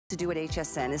to do at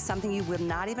HSN is something you will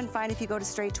not even find if you go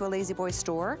straight to a LaZBoy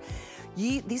store.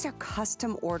 These are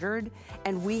custom ordered,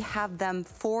 and we have them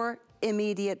for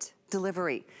immediate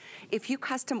delivery. If you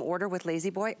custom order with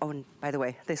LaZBoy, oh, and by the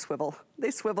way, they swivel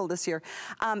this year.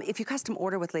 If you custom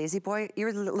order with LaZBoy,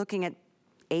 you're looking at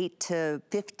 8 to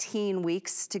 15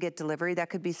 weeks to get delivery. That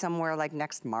could be somewhere like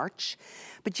next March.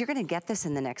 But you're gonna get this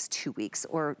in the next 2 weeks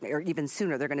or even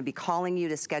sooner. They're gonna be calling you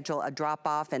to schedule a drop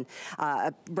off and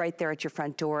right there at your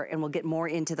front door, and we'll get more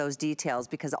into those details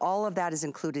because all of that is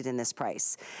included in this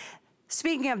price.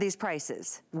 Speaking of these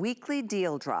prices, weekly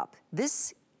deal drop.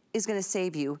 This is gonna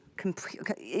save you,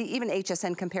 even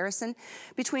HSN comparison,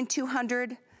 between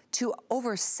 $200 to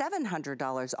over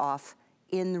 $700 off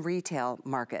in the retail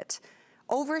market.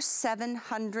 Over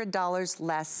 $700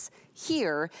 less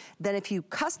here than if you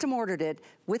custom ordered it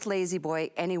with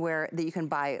LaZBoy anywhere that you can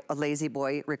buy a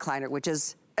LaZBoy recliner, which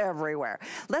is everywhere.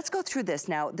 Let's go through this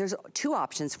now. There's 2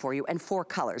 options for you and 4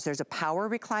 colors. There's a power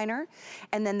recliner,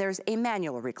 and then there's a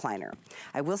manual recliner.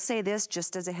 I will say this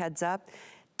just as a heads up.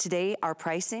 Today our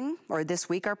pricing, or this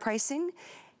week our pricing,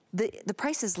 the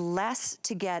price is less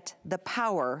to get the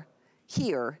power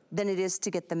here than it is to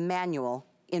get the manual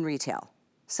in retail.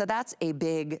 So that's a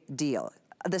big deal.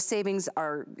 The savings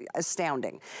are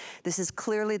astounding. This is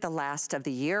clearly the last of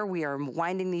the year. We are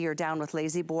winding the year down with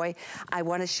LaZBoy. I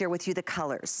wanna share with you the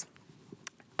colors.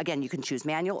 Again, you can choose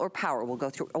manual or power. We'll go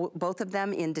through both of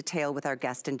them in detail with our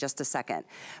guest in just a second.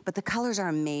 But the colors are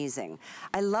amazing.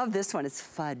 I love this one, it's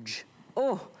fudge.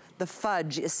 Oh, the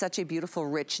fudge is such a beautiful,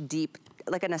 rich, deep,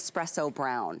 like an espresso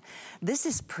brown. This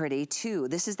is pretty too.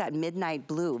 This is that midnight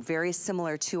blue, very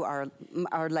similar to our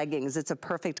leggings. It's a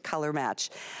perfect color match.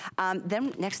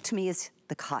 Then next to me is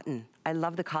the cotton. I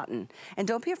love the cotton. And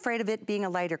don't be afraid of it being a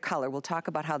lighter color. We'll talk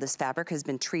about how this fabric has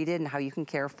been treated and how you can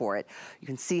care for it. You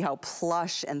can see how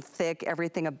plush and thick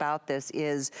everything about this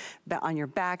is on your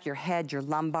back, your head, your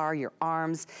lumbar, your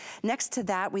arms. Next to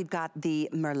that, we've got the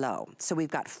Merlot. So we've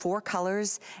got 4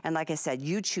 colors. And like I said,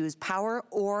 you choose power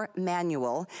or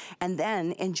manual, and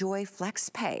then enjoy flex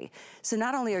pay. So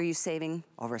not only are you saving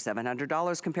over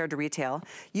 $700 compared to retail,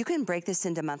 you can break this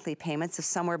into monthly payments of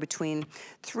somewhere between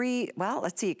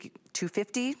let's see,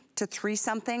 $250 to $3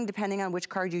 something, depending on which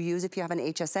card you use. If you have an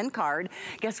HSN card,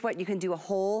 guess what? You can do a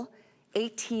whole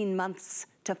 18 months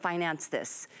to finance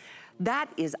this. That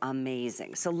is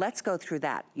amazing. So let's go through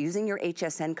that. Using your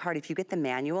HSN card, if you get the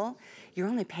manual, you're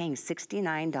only paying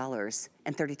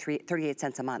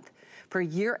 $69.38 a month for a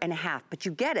year and a half, but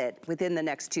you get it within the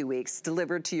next 2 weeks,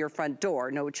 delivered to your front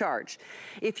door, no charge.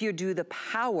 If you do the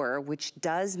power, which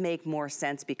does make more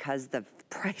sense because the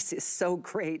price is so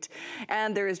great,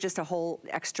 and there is just a whole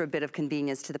extra bit of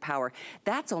convenience to the power,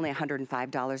 that's only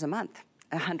 $105 a month.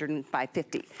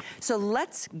 $105.50. So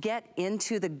let's get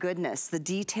into the goodness, the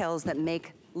details that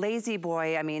make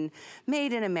LaZBoy, I mean,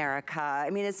 made in America. I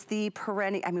mean, it's the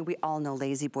perennial, I mean, we all know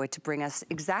LaZBoy to bring us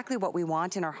exactly what we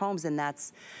want in our homes, and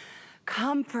that's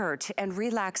comfort and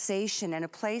relaxation and a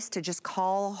place to just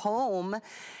call home.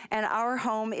 And our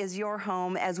home is your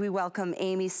home as we welcome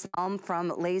Amy Salm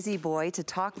from LaZBoy to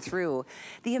talk through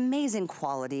the amazing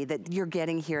quality that you're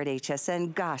getting here at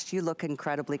HSN. Gosh, you look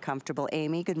incredibly comfortable,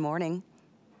 Amy. Good morning.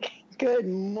 Good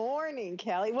morning,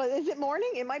 Kelly. Well, is it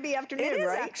morning? It might be afternoon, right? It is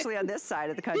actually on this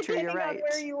side of the country, you're right. Depending on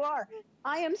where you are.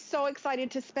 I am so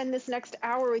excited to spend this next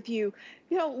hour with you.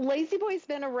 You know, LaZBoy's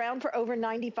been around for over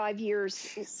 95 years.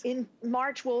 Jeez. In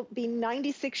March, we'll be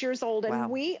 96 years old,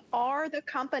 and we are the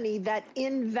company that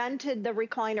invented the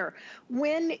recliner.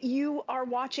 When you are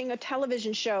watching a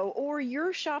television show or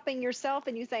you're shopping yourself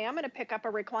and you say, I'm going to pick up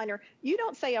a recliner, you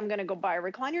don't say, I'm going to go buy a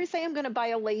recliner. You say, I'm going to buy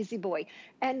a LaZBoy.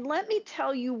 And let me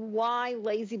tell you why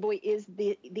LaZBoy is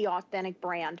the authentic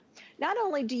brand. Not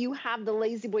only do you have the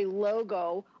LaZBoy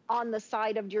logo on the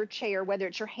side of your chair, whether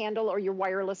it's your handle or your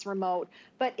wireless remote,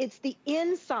 but it's the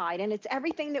inside, and it's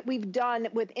everything that we've done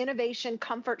with innovation,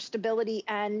 comfort, stability,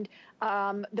 and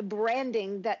the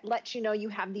branding that lets you know you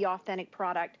have the authentic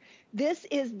product. This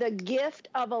is the gift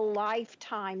of a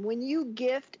lifetime. When you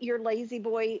gift your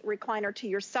LaZBoy recliner to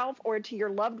yourself or to your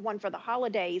loved one for the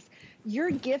holidays,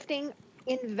 you're gifting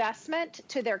investment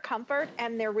to their comfort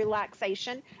and their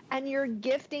relaxation, and you're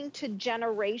gifting to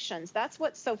generations. That's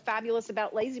what's so fabulous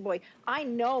about LaZBoy. I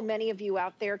know many of you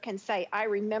out there can say, I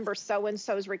remember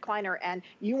so-and-so's recliner and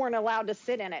you weren't allowed to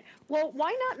sit in it. Well,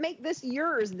 why not make this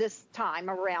yours this time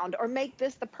around, or make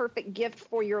this the perfect gift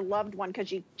for your loved one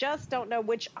because you just don't know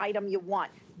which item you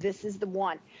want? This is the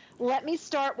one. Let me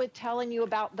start with telling you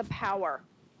about the Power.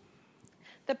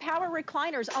 The Power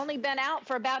recliner's only been out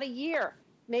for about a year.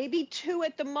 Maybe 2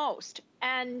 at the most.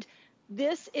 And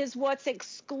this is what's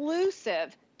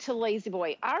exclusive to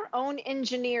LaZBoy. Our own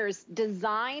engineers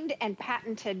designed and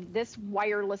patented this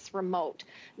wireless remote.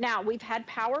 Now, we've had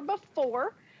power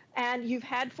before, and you've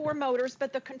had 4 motors,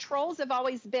 but the controls have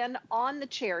always been on the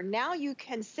chair. Now you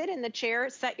can sit in the chair,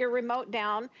 set your remote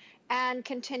down, and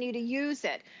continue to use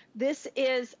it. This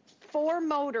is 4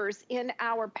 motors in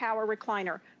our power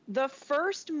recliner. The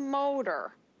first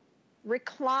motor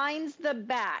reclines the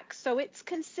back, so it's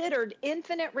considered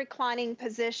infinite reclining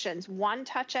positions, 1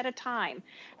 touch at a time.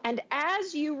 And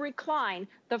as you recline,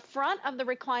 the front of the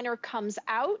recliner comes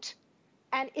out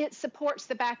and it supports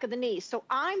the back of the knee. So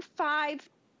I'm 5'2"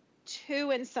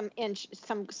 and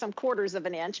some quarters of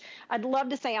an inch. I'd love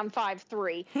to say I'm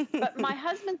 5'3", but my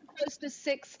husband's close to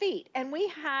 6 feet, and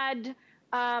we've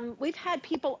had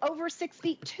people over 6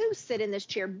 feet too sit in this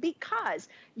chair because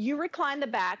you recline the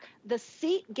back, the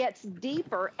seat gets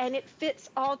deeper, and it fits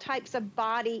all types of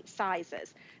body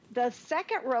sizes. The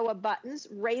second row of buttons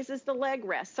raises the leg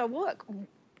rest. So look,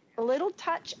 a little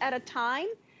touch at a time,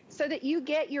 so that you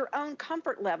get your own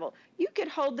comfort level. You could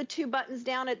hold the 2 buttons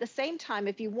down at the same time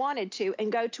if you wanted to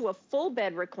and go to a full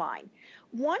bed recline.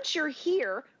 Once you're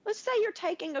here, let's say you're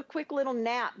taking a quick little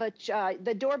nap, but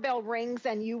the doorbell rings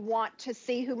and you want to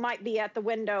see who might be at the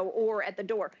window or at the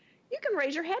door. You can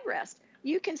raise your headrest.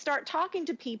 You can start talking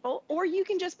to people, or you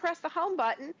can just press the home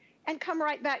button and come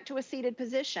right back to a seated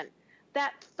position.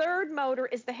 That third motor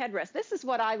is the headrest. This is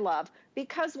what I love,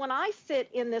 because when I sit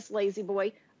in this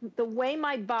LaZBoy, the way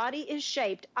my body is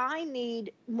shaped, I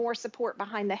need more support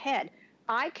behind the head.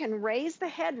 I can raise the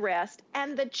headrest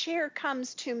and the chair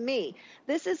comes to me.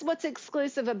 This is what's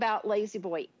exclusive about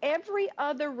LaZBoy. Every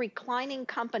other reclining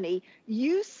company,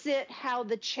 you sit how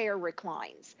the chair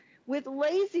reclines. With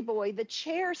LaZBoy, the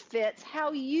chair fits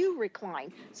how you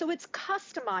recline. So it's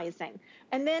customizing.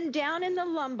 And then down in the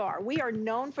lumbar, we are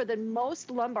known for the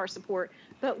most lumbar support,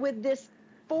 but with this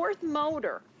 4th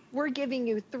motor, we're giving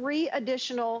you 3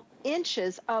 additional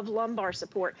inches of lumbar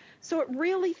support. So it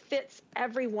really fits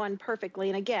everyone perfectly.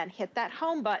 And again, hit that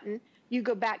home button, you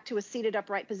go back to a seated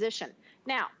upright position.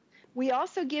 Now, we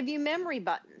also give you memory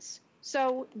buttons.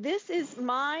 So this is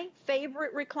my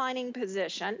favorite reclining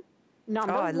position,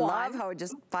 number 1. Oh, I love how it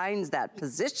just finds that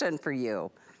position for you.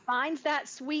 Finds that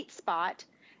sweet spot.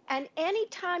 And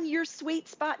anytime your sweet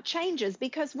spot changes,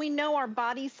 because we know our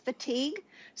bodies fatigue,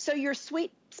 so your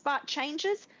sweet spot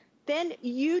changes, then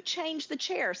you change the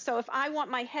chair. So if I want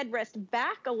my headrest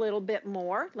back a little bit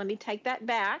more, let me take that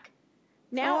back.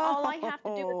 Now all I have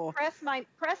to do is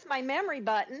press my memory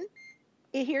button.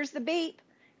 Here's the beep,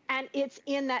 and it's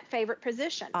in that favorite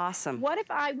position. Awesome. What if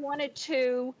I wanted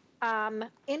to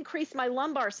increase my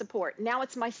lumbar support? Now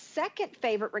it's my second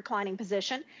favorite reclining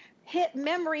position. Hit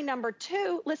memory number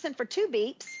 2, listen for 2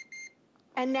 beeps,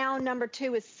 and now number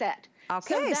 2 is set.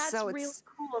 Okay, so that's really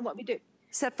cool in what we do.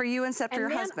 Set for you and set for your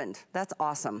husband. That's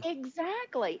awesome.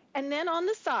 Exactly. And then on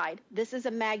the side, this is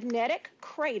a magnetic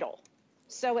cradle.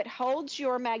 So it holds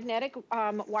your magnetic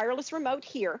wireless remote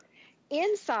here.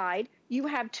 Inside, you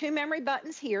have 2 memory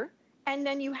buttons here, and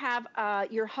then you have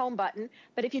your home button.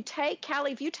 But if you take,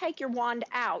 Callie, if you take your wand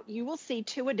out, you will see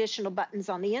 2 additional buttons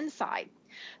on the inside.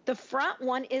 The front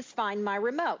one is Find My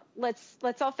Remote.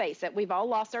 Let's all face it. We've all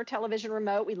lost our television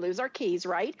remote. We lose our keys,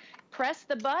 right? Press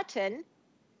the button.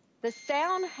 The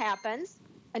sound happens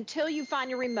until you find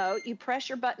your remote. You press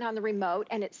your button on the remote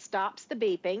and it stops the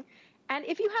beeping. And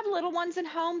if you have little ones at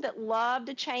home that love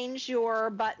to change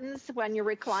your buttons when you're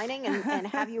reclining and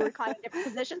have you recline in different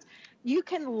positions, you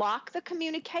can lock the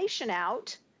communication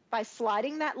out by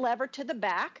sliding that lever to the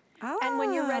back. And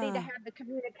when you're ready to have the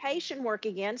communication work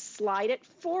again, slide it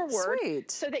forward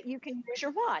so that you can use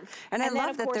your wand. And I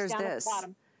love that there's this.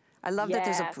 I love that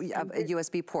there's a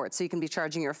USB port, so you can be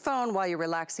charging your phone while you're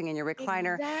relaxing in your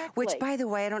recliner, which, by the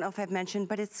way, I don't know if I've mentioned,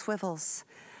 but it swivels.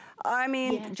 I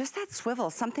mean, just that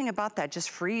swivel, something about that just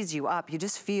frees you up. You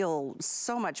just feel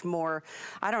so much more,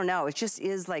 I don't know, it just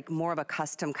is like more of a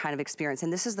custom kind of experience.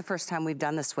 And this is the first time we've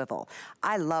done the swivel.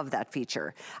 I love that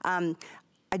feature.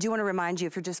 I do want to remind you,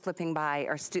 if you're just flipping by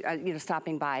or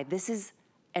stopping by, this is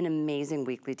an amazing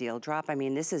weekly deal drop. I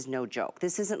mean, this is no joke.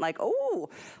 This isn't like, oh,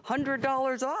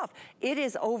 $100 off. It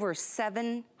is over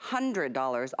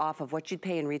 $700 off of what you'd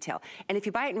pay in retail. And if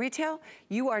you buy it in retail,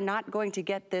 you are not going to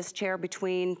get this chair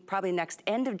between probably next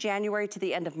end of January to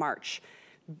the end of March.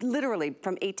 Literally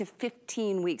from 8 to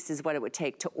 15 weeks is what it would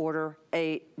take to order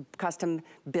a custom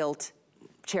built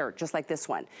chair just like this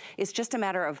one. It's just a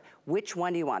matter of which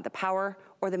one do you want, the power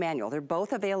or the manual. They're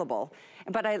both available.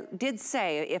 But I did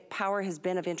say if power has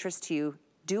been of interest to you,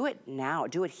 do it now,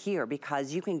 do it here,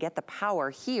 because you can get the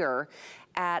power here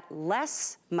at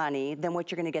less money than what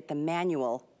you're gonna get the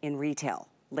manual in retail.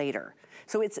 later.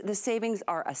 So the savings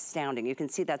are astounding. You can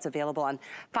see that's available on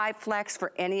 5 Flex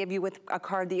for any of you with a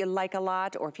card that you like a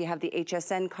lot, or if you have the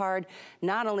HSN card,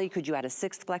 not only could you add a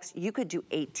 6th Flex, you could do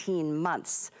 18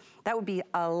 months. That would be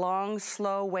a long,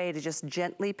 slow way to just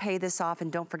gently pay this off.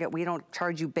 And don't forget, we don't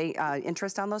charge you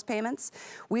interest on those payments.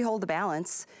 We hold the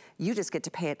balance. You just get to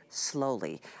pay it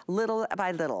slowly, little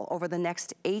by little, over the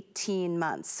next 18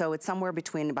 months. So it's somewhere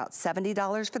between about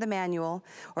 $70 for the manual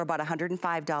or about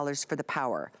 $105 for the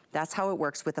power. That's how it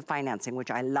works with the financing,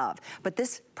 which I love. But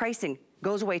this pricing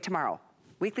goes away tomorrow.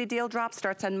 Weekly deal drop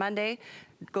starts on Monday,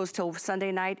 goes till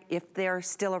Sunday night. If they're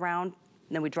still around,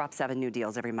 then we drop 7 new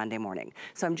deals every Monday morning.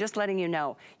 So I'm just letting you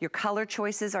know, your color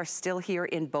choices are still here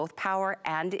in both power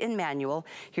and in manual.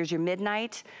 Here's your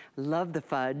midnight, love the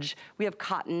fudge. We have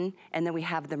cotton, and then we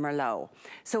have the Merlot.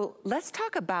 So let's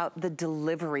talk about the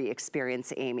delivery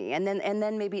experience, Amy, and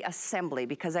then maybe assembly,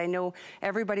 because I know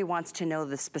everybody wants to know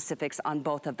the specifics on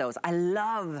both of those. I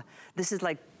love, this is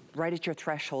like right at your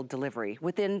threshold delivery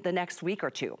within the next week or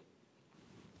two.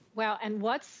 Well, and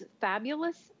what's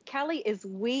fabulous, Kelly, is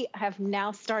we have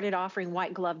now started offering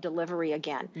white glove delivery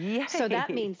again. Yay. So that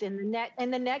means in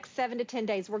the next 7 to 10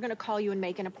 days, we're going to call you and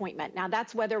make an appointment. Now,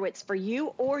 that's whether it's for you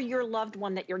or your loved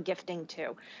one that you're gifting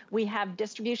to. We have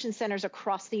distribution centers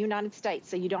across the United States,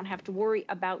 so you don't have to worry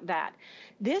about that.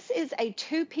 This is a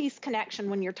 2-piece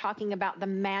connection when you're talking about the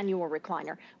manual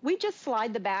recliner. We just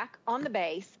slide the back on the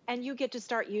base, and you get to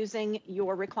start using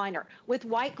your recliner. With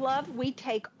white glove, we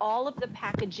take all of the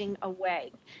packaging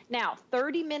away. Now,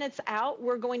 30 minutes out,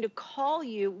 we're going to call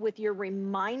you with your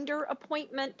reminder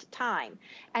appointment time.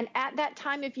 And at that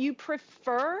time, if you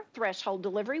prefer threshold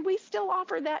delivery, we still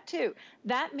offer that too.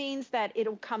 That means that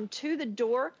it'll come to the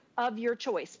door of your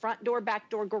choice, front door, back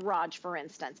door, garage, for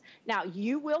instance. Now,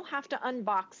 you will have to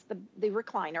unbox the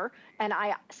recliner, and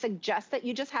I suggest that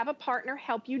you just have a partner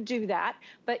help you do that,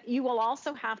 but you will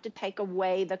also have to take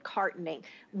away the cartoning.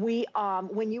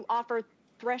 When you offer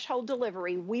threshold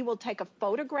delivery, we will take a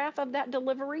photograph of that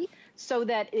delivery so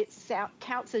that it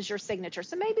counts as your signature.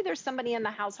 So maybe there's somebody in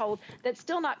the household that's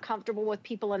still not comfortable with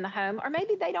people in the home, or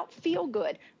maybe they don't feel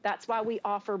good. That's why we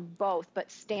offer both,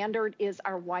 but standard is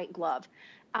our white glove.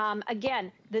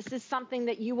 Again, this is something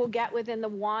that you will get within the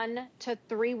 1 to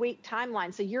 3 week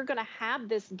timeline. So you're going to have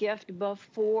this gift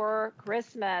before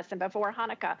Christmas and before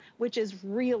Hanukkah, which is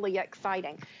really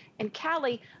exciting. And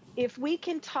Callie, if we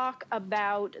can talk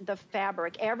about the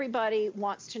fabric, everybody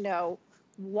wants to know,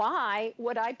 why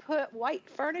would I put white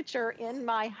furniture in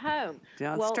my home?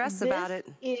 Don't stress about it.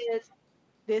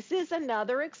 This is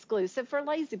another exclusive for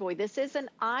LaZBoy. This is an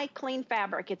iClean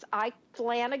fabric. It's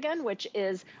iFlanagan, which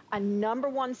is a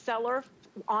 #1 seller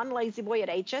on LaZBoy at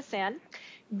HSN.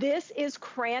 This is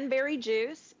cranberry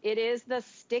juice. It is the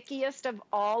stickiest of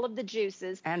all of the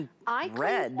juices. And iClean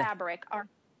red. Fabric are,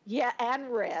 yeah, and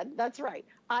red. That's right.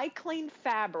 iClean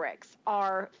fabrics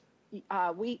are,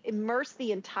 we immerse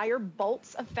the entire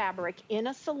bolts of fabric in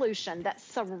a solution that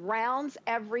surrounds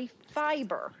every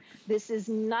fiber. This is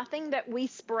nothing that we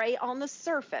spray on the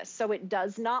surface, so it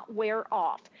does not wear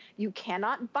off. You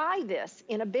cannot buy this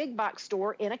in a big box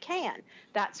store in a can.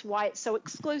 That's why it's so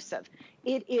exclusive.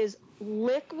 It is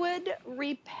liquid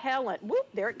repellent. Whoop,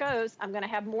 there it goes. I'm going to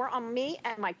have more on me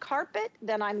and my carpet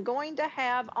than I'm going to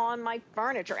have on my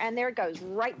furniture. And there it goes,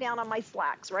 right down on my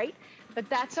slacks, right? But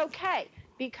that's okay,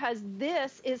 because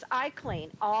this is iClean.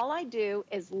 All I do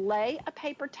is lay a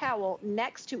paper towel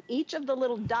next to each of the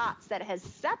little dots that has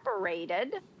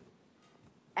separated,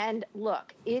 and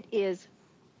look, it is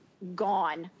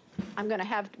gone. I'm going to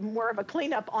have more of a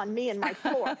cleanup on me and my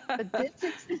floor. But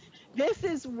this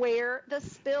is where the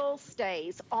spill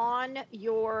stays on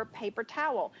your paper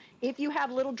towel. If you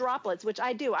have little droplets, which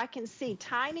I do, I can see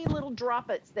tiny little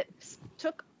droplets that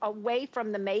took away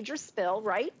from the major spill,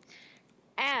 right?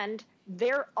 And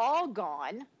they're all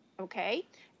gone, okay?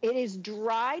 It is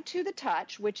dry to the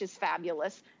touch, which is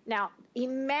fabulous. Now,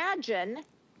 imagine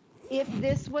if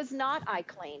this was not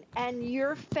iClean and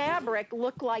your fabric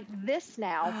looked like this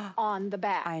now on the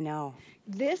back. I know.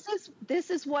 This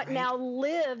is what now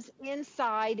lives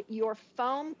inside your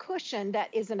foam cushion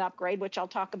that is an upgrade, which I'll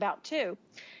talk about too.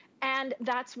 And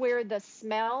that's where the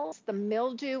smells, the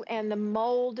mildew, and the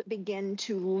mold begin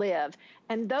to live.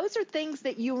 And those are things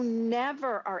that you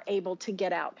never are able to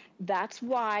get out. That's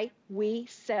why we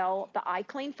sell the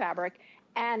iClean fabric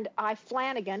and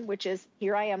iFlanagan, which is,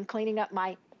 here I am cleaning up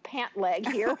my pant leg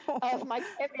here of my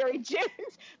cranberry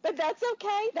juice, but that's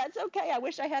okay. That's okay. I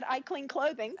wish I had iClean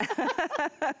clothing.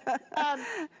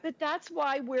 But that's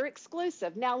why we're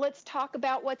exclusive. Now let's talk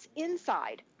about what's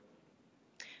inside.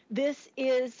 This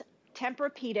is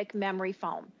Tempur-Pedic memory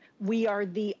foam. We are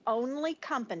the only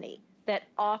company that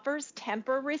offers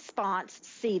TEMPURResponse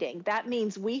seating. That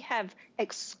means we have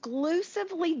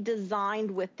exclusively designed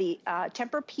with the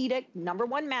Tempur-Pedic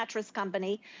 #1 mattress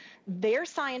company, their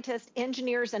scientists,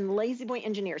 engineers, and LaZBoy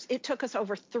engineers. It took us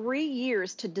over 3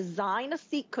 years to design a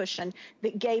seat cushion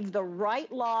that gave the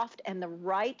right loft and the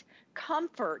right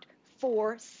comfort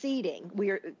for seating.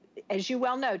 As you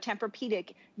well know,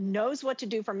 Tempur-Pedic knows what to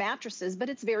do for mattresses, but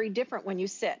it's very different when you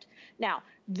sit. Now,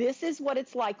 this is what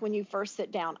it's like when you first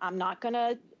sit down. I'm not going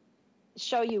to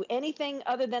show you anything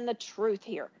other than the truth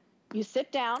here. You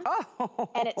sit down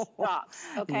and it stops,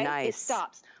 okay? Nice. It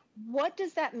stops. What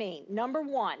does that mean? Number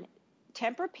one,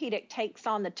 Tempur-Pedic takes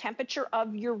on the temperature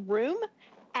of your room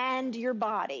and your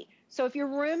body. So if your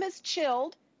room is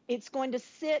chilled, it's going to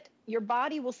sit, your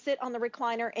body will sit on the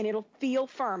recliner and it'll feel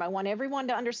firm. I want everyone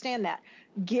to understand that.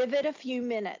 Give it a few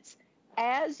minutes.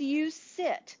 As you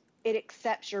sit, it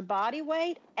accepts your body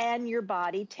weight and your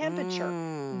body temperature.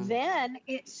 Then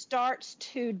it starts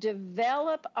to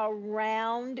develop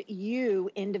around you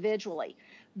individually.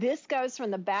 This goes from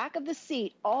the back of the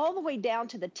seat all the way down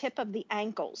to the tip of the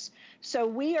ankles. So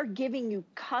we are giving you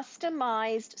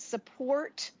customized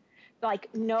support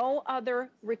like no other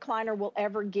recliner will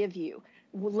ever give you.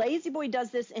 LaZBoy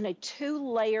does this in a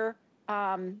 2-layer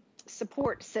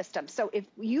support system. So if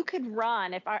you could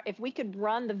run, if we could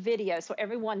run the video so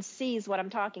everyone sees what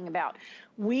I'm talking about,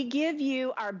 we give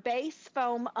you our base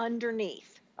foam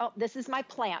underneath. Oh, this is my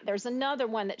plant. There's another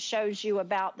one that shows you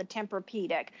about the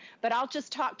Tempur-Pedic, but I'll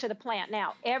just talk to the plant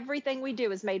now. Everything we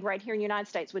do is made right here in the United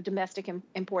States with domestic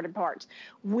imported parts.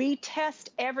 We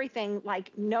test everything like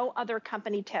no other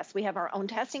company tests. We have our own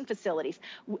testing facilities.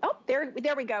 Oh, there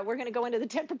we go. We're going to go into the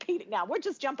Tempur-Pedic now. We'll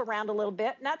just jump around a little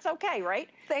bit, and that's okay, right?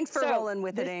 Thanks for rolling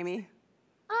with it, Amy.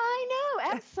 I know,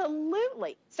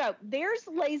 absolutely. So there's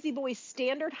LaZBoy's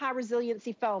standard high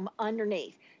resiliency foam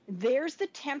underneath. There's the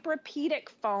Tempur-Pedic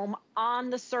foam on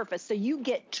the surface. So you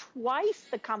get twice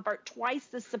the comfort, twice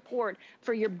the support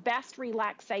for your best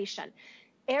relaxation.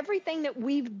 Everything that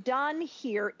we've done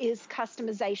here is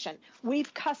customization.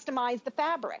 We've customized the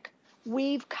fabric.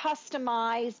 We've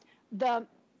customized the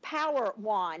power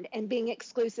wand and being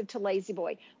exclusive to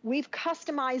LaZBoy. We've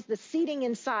customized the seating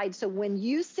inside, so when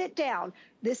you sit down,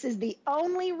 this is the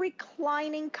only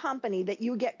reclining company that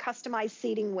you get customized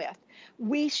seating with.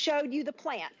 We showed you the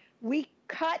plant. We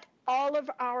cut all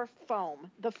of our foam.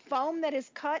 The foam that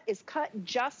is cut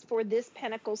just for this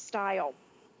Pinnacle style.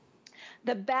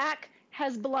 The back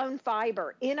has blown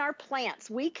fiber. In our plants,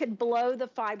 we could blow the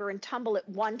fiber and tumble it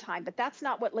 1 time, but that's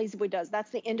not what LaZBoy does. That's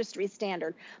the industry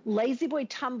standard. LaZBoy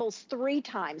tumbles 3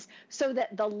 times so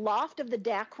that the loft of the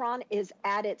Dacron is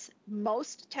at its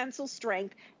most tensile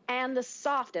strength and the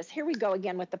softest. Here we go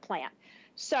again with the plant.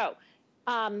 So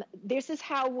this is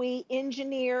how we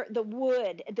engineer the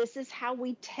wood. This is how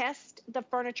we test the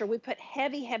furniture. We put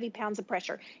heavy, heavy pounds of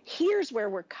pressure. Here's where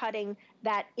we're cutting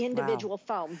that individual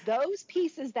foam. Those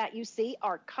pieces that you see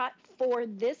are cut for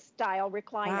this style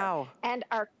recliner. And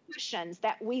our cushions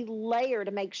that we layer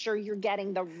to make sure you're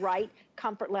getting the right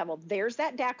comfort level. There's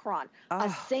that Dacron. A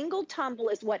single tumble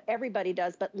is what everybody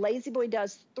does, but LaZBoy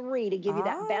does 3 to give you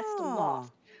that best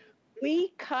loft.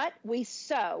 We cut, we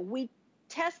sew, we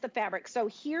test the fabric. So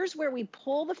here's where we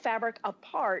pull the fabric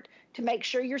apart to make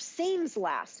sure your seams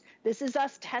last. This is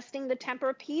us testing the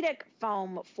Tempur-Pedic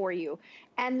foam for you.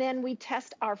 And then we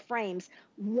test our frames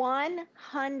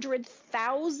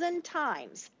 100,000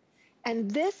 times. And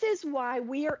this is why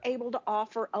we are able to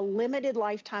offer a limited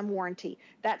lifetime warranty.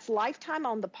 That's lifetime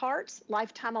on the parts,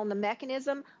 lifetime on the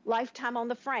mechanism, lifetime on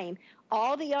the frame.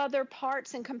 All the other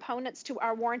parts and components to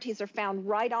our warranties are found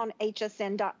right on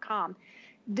hsn.com.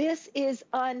 This is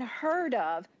unheard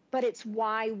of, but it's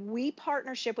why we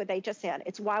partnership with HSN.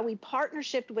 It's why we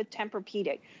partnership with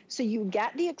Tempur-Pedic. So you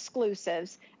get the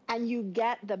exclusives and you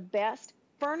get the best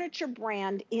furniture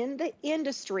brand in the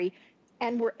industry,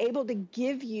 and we're able to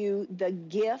give you the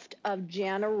gift of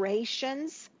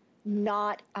generations,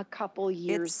 not a couple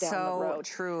years down the road. It's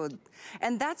so true.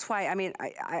 And that's why, I mean,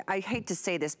 I hate to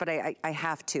say this, but I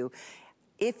have to.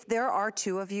 If there are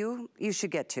 2 of you, you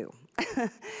should get 2.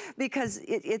 Because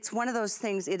it's one of those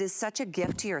things, it is such a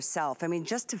gift to yourself. I mean,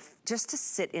 just to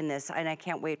sit in this, and I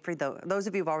can't wait for those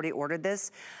of you who've already ordered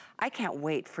this, I can't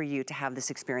wait for you to have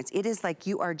this experience. It is like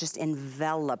you are just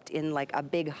enveloped in like a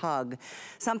big hug.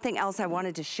 Something else I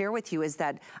wanted to share with you is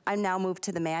that I'm now moved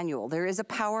to the manual. There is a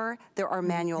power, there are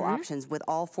manual options with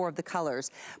all 4 of the colors.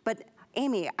 But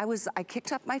Amy, I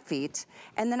kicked up my feet,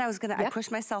 and then I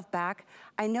pushed myself back.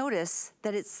 I noticed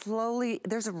that it's slowly,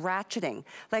 there's a ratcheting.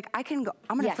 Like I'm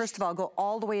gonna first of all go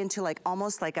all the way into like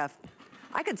almost like a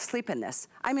I could sleep in this.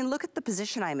 I mean, look at the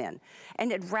position I'm in.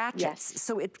 And it ratchets,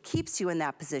 so it keeps you in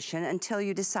that position until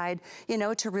you decide, you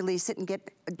know, to release it and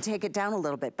take it down a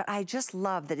little bit. But I just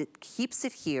love that it keeps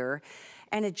it here,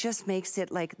 and it just makes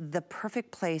it like the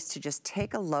perfect place to just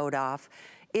take a load off.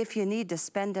 If you need to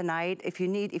spend a night, if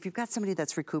you've got somebody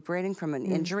that's recuperating from an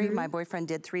injury, my boyfriend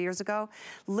did 3 years ago,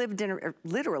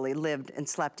 literally lived and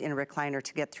slept in a recliner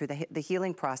to get through the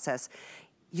healing process.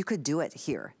 You could do it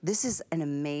here. This is an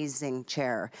amazing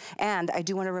chair. And I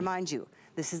do want to remind you,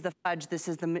 this is the fudge, this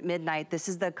is the midnight, this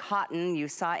is the cotton. You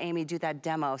saw Amy do that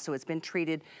demo, so it's been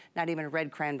treated. Not even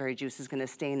red cranberry juice is gonna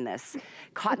stain this.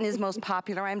 Cotton is most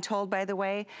popular, I'm told, by the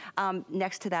way.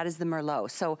 Next to that is the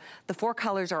Merlot. So the 4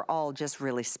 colors are all just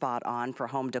really spot on for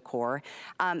home decor.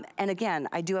 And again,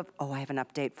 I have an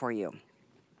update for you.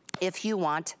 If you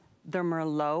want the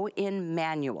Merlot in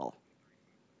manual,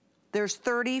 there's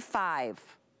 35.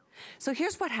 So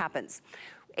here's what happens.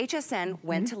 HSN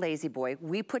went to LaZBoy.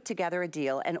 We put together a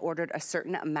deal and ordered a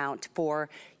certain amount for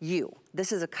you.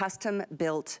 This is a custom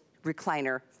built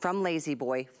recliner from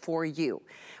LaZBoy for you.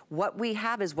 What we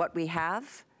have is what we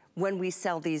have. When we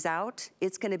sell these out,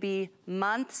 it's gonna be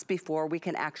months before we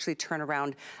can actually turn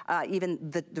around even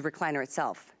the recliner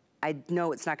itself. I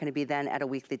know it's not gonna be then at a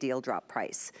weekly deal drop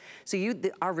price. So you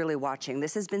are really watching.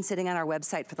 This has been sitting on our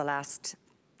website for the last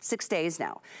 6 days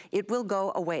now. It will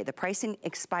go away. The pricing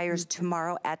expires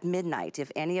tomorrow at midnight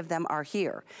if any of them are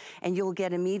here, and you'll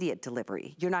get immediate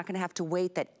delivery. You're not gonna have to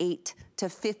wait that 8 to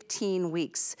 15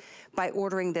 weeks by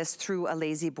ordering this through a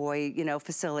LaZBoy, you know,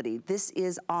 facility. This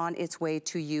is on its way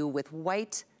to you with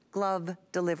white glove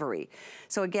delivery.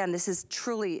 So again, this is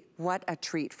truly what a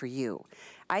treat for you.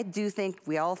 I do think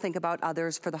we all think about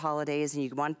others for the holidays and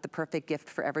you want the perfect gift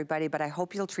for everybody, but I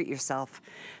hope you'll treat yourself.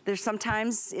 There's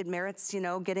sometimes it merits, you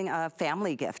know, getting a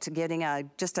family gift, getting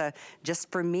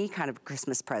just for me kind of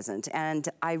Christmas present. And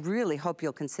I really hope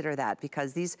you'll consider that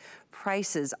because these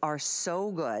prices are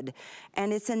so good.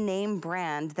 And it's a name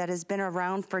brand that has been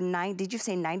around for did you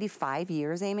say 95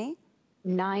 years, Amy?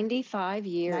 95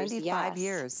 years, 95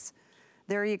 years.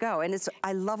 There you go. And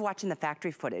I love watching the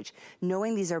factory footage,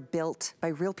 knowing these are built by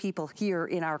real people here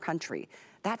in our country.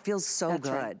 That feels so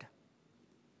good. Right.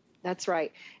 That's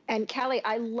right. And Kelly,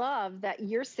 I love that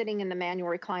you're sitting in the manual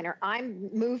recliner. I'm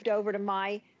moved over to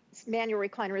my manual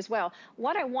recliner as well.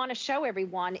 What I want to show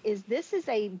everyone is this is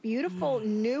a beautiful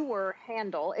newer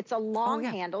handle. It's a long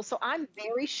handle, so I'm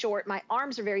very short. My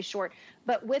arms are very short,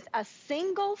 but with a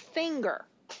single finger,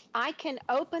 I can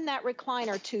open that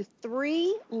recliner to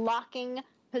 3 locking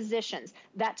positions.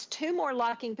 That's 2 more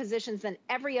locking positions than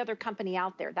every other company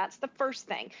out there. That's the first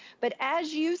thing. But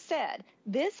as you said,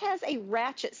 this has a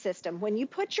ratchet system. When you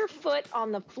put your foot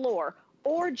on the floor,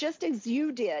 or just as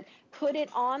you did, put it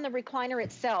on the recliner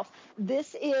itself,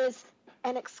 this is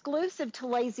an exclusive to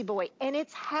LaZBoy, and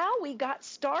it's how we got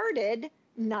started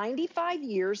 95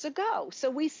 years ago. So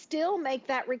we still make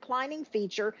that reclining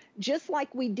feature just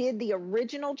like we did the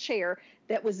original chair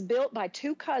that was built by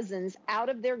 2 cousins out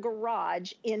of their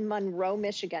garage in Monroe,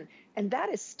 Michigan. And that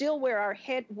is still where our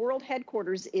world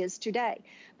headquarters is today.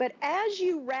 But as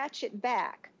you ratchet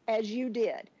back, as you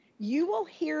did, you will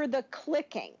hear the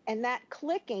clicking, and that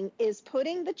clicking is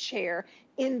putting the chair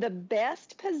in the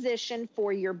best position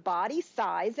for your body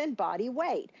size and body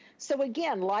weight. So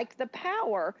again, like the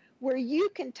Power, where you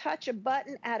can touch a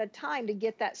button at a time to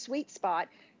get that sweet spot,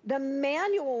 the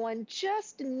manual one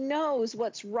just knows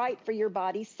what's right for your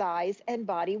body size and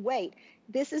body weight.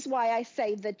 This is why I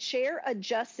say the chair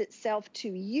adjusts itself to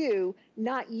you,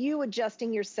 not you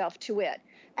adjusting yourself to it.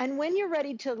 And when you're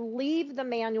ready to leave the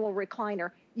manual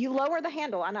recliner, you lower the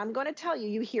handle, and I'm going to tell you,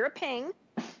 you hear a ping,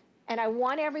 and I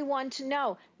want everyone to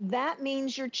know that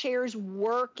means your chair's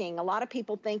working. A lot of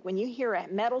people think when you hear a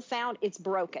metal sound, it's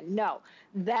broken. No,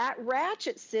 that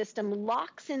ratchet system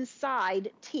locks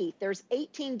inside teeth. There's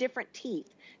 18 different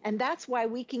teeth, and that's why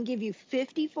we can give you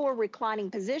 54 reclining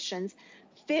positions,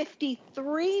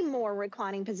 53 more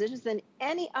reclining positions than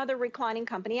any other reclining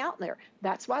company out there.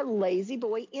 That's why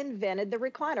LaZBoy invented the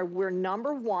recliner. We're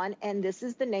 #1, and this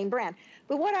is the name brand.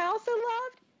 But what I also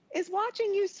loved is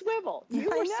watching you swivel. You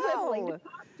were swiveling to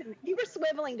talk to me. You were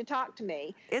swiveling to talk to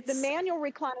me. The manual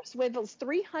recliner swivels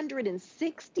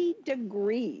 360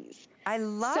 degrees. I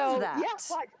love that.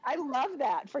 Yeah, I love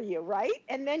that for you, right?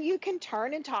 And then you can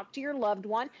turn and talk to your loved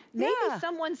one. Maybe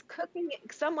someone's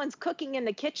cooking in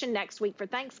the kitchen next week for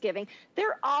Thanksgiving.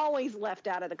 They're always left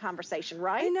out of the conversation,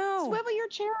 right? I know.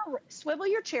 Swivel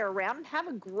your chair around and have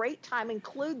a great time.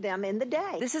 Include them in the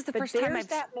day. This is the first time there's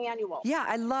that manual. Yeah,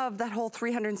 I love that whole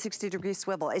 360-degree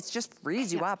swivel. It just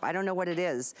frees you up. I don't know what it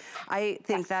is. $200. I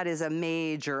think that is a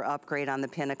major upgrade on the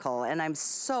Pinnacle, and I'm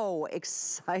so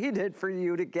excited for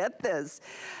you to get this.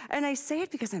 And I say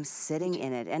it because I'm sitting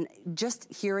in it, and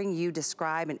just hearing you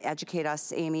describe and educate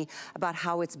us, Amy, about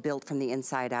how it's built from the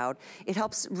inside out, it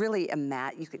helps really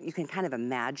you can kind of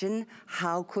imagine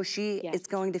how cushy it's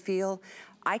going to feel.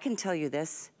 I can tell you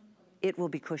this, it will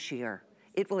be cushier.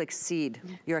 It will exceed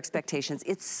your expectations.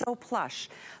 It's so plush.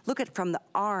 Look at from the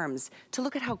arms to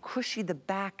look at how cushy the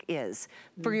back is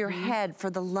for your head, for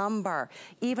the lumbar,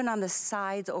 even on the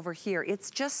sides over here.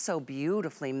 It's just so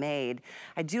beautifully made.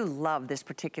 I do love this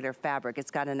particular fabric.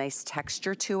 It's got a nice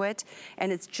texture to it, and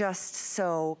it's just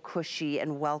so cushy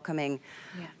and welcoming.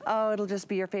 Oh, it'll just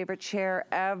be your favorite chair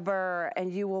ever,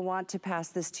 and you will want to pass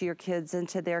this to your kids and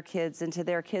to their kids and to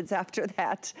their kids after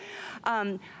that.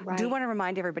 Do want to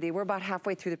remind everybody, we're about halfway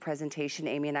through the presentation,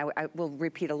 Amy, and I will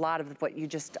repeat a lot of what you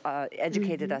just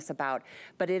educated us about,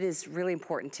 but it is really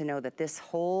important to know that this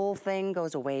whole thing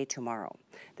goes away tomorrow.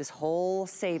 This whole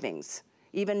savings,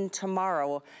 even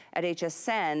tomorrow at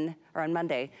HSN, or on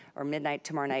Monday, or midnight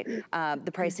tomorrow night,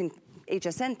 the pricing,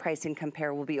 HSN pricing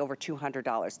compare will be over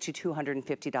 $200 to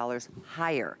 $250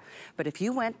 higher. But if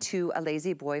you went to a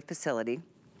LaZBoy facility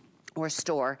or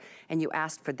store and you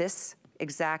asked for this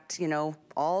exact, you know,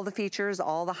 all the features,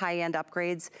 all the high-end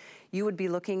upgrades, you would be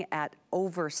looking at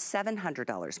over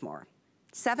 $700 more.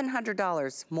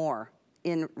 $700 more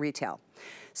in retail.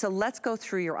 So let's go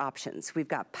through your options. We've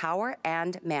got power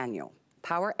and manual.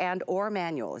 Power and or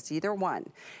manual, it's either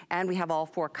one. And we have all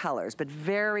 4 colors, but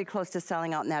very close to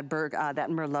selling out in that that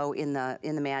Merlot in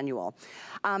the manual.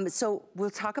 So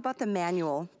we'll talk about the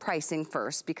manual pricing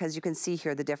first, because you can see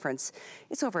here the difference.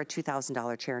 It's over a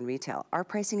 $2,000 chair in retail. Our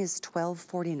pricing is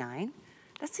 $1,249.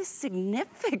 That's a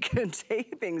significant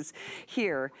savings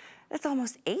here. That's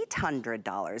almost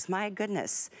 $800, my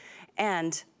goodness.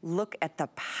 And look at the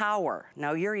power.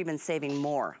 Now you're even saving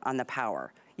more on the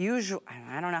power. Usually,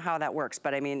 I don't know how that works,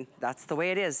 but I mean, that's the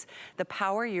way it is. The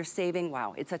power you're saving,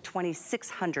 wow, it's a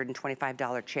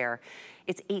 $2,625 chair.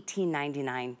 It's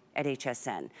 $1,899 at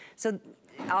HSN. So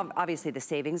obviously the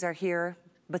savings are here,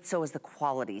 but so is the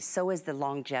quality, so is the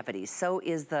longevity, so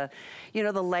is the, you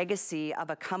know, the legacy of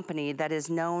a company that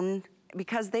is known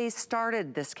because they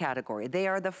started this category. They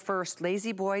are the first.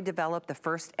 LaZBoy developed the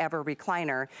first ever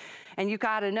recliner. And you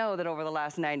gotta know that over the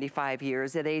last 95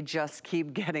 years, they just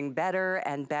keep getting better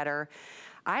and better.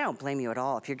 I don't blame you at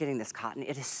all if you're getting this cotton.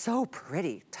 It is so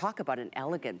pretty. Talk about an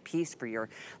elegant piece for your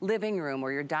living room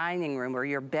or your dining room or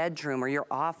your bedroom or your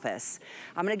office.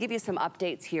 I'm gonna give you some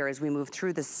updates here as we move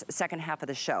through this second half of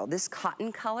the show. This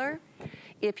cotton color,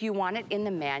 if you want it in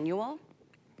the manual,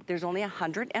 there's only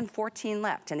 114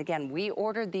 left. And again, we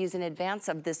ordered these in advance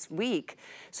of this week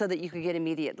so that you could get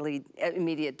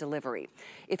immediate delivery.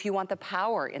 If you want the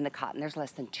power in the cotton, there's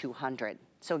less than 200.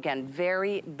 So again,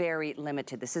 very, very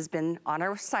limited. This has been on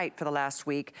our site for the last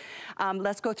week.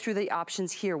 Let's go through the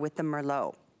options here with the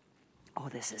Merlot. Oh,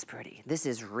 this is pretty. This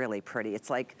is really pretty.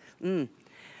 It's like,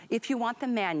 If you want the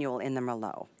manual in the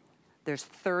Merlot, there's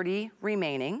 30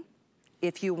 remaining.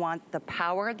 If you want the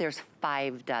power, there's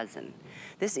 5 dozen.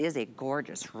 This is a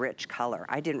gorgeous, rich color.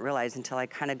 I didn't realize until I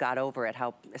kind of got over it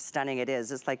how stunning it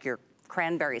is. It's like your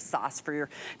cranberry sauce for your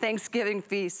Thanksgiving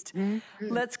feast.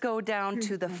 Let's go down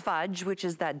to the fudge, which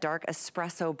is that dark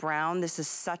espresso brown. This is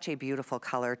such a beautiful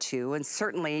color too. And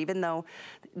certainly, even though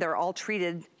they're all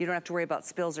treated, you don't have to worry about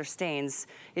spills or stains.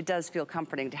 It does feel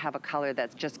comforting to have a color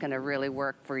that's just gonna really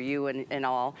work for you and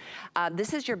all.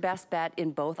 This is your best bet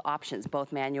in both options,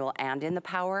 both manual and in the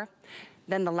power.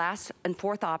 Then the last and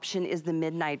 4th option is the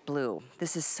midnight blue.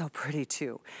 This is so pretty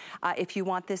too. If you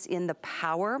want this in the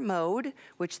power mode,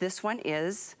 which this one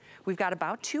is, we've got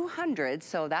about 200,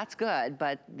 so that's good,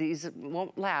 but these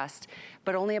won't last,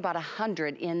 but only about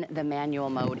 100 in the manual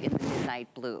mode in the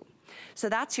midnight blue. So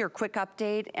that's your quick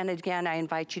update. And again, I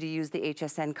invite you to use the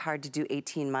HSN card to do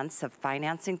 18 months of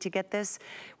financing to get this.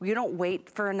 You don't wait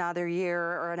for another year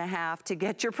or and a half to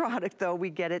get your product though. We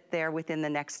get it there within the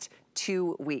next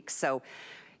 2 weeks. So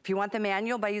if you want the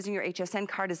manual by using your HSN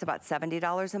card, it's about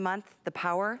 $70 a month. The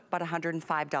power, about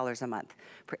 $105 a month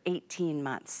for 18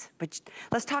 months. But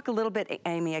let's talk a little bit,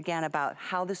 Amy, again about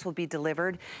how this will be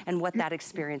delivered and what that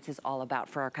experience is all about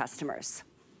for our customers.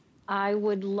 I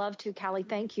would love to, Callie.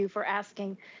 Thank you for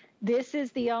asking. This is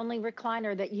the only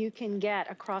recliner that you can get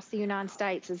across the United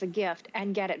States as a gift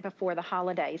and get it before the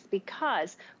holidays,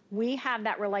 because we have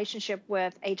that relationship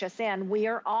with HSN. We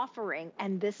are offering,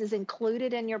 and this is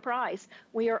included in your price,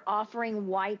 we are offering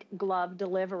white glove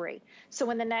delivery. So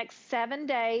in the next 7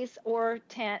 days or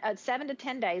 7 to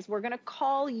 10 days, we're going to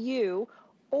call you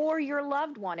or your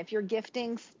loved one, if you're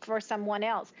gifting for someone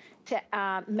else,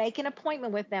 to make an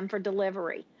appointment with them for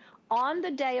delivery. On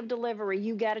the day of delivery,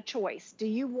 you get a choice. Do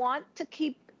you want to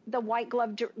keep the white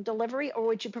glove delivery, or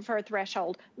would you prefer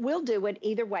threshold? We'll do it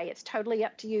either way. It's totally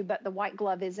up to you, but the white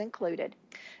glove is included.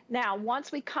 Now,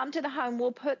 once we come to the home,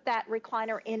 we'll put that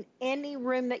recliner in any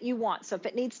room that you want. So if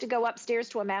it needs to go upstairs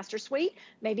to a master suite,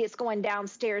 maybe it's going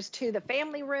downstairs to the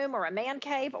family room or a man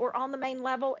cave or on the main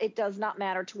level, it does not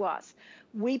matter to us.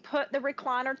 We put the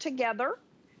recliner together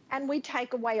and we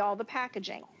take away all the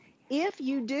packaging. If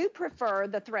you do prefer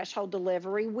the threshold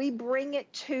delivery, we bring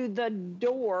it to the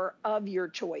door of your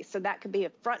choice. So that could be a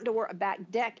front door, a back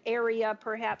deck area,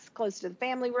 perhaps close to the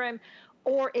family room,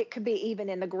 or it could be even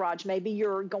in the garage. Maybe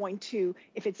you're going to,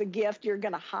 if it's a gift, you're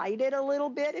going to hide it a little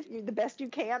bit, if you, the best you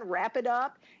can, wrap it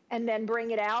up, and then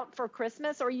bring it out for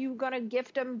Christmas, or are you going to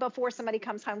gift them before somebody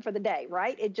comes home for the day,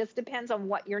 right? It just depends on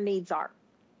what your needs are.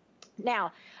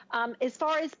 Now, as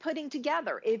far as putting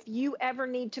together, if you ever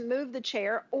need to move the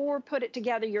chair or put it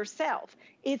together yourself,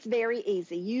 it's very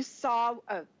easy. You saw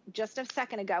just a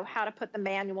second ago how to put the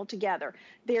manual together.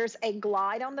 There's a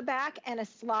glide on the back and a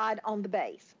slide on the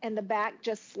base, and the back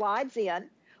just slides in.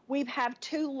 We have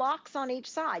 2 locks on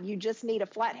each side. You just need a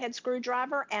flathead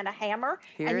screwdriver and a hammer,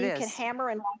 and you can hammer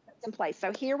and lock this in place.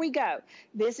 So here we go.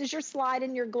 This is your slide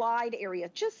and your glide area.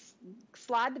 Just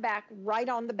slide the back right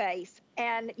on the base,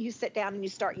 and you sit down and you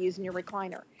start using your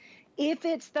recliner. If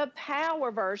it's the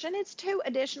power version, it's 2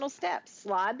 additional steps.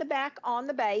 Slide the back on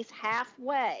the base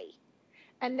halfway,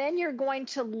 and then you're going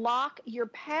to lock your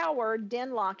power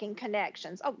DIN locking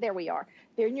connections. Oh, there we are.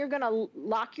 Then you're going to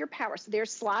lock your power. So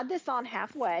there's slide this on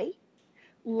halfway,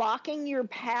 locking your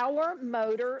power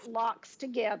motor locks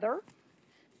together.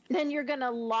 Then you're going to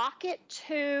lock it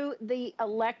to the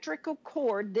electrical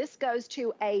cord. This goes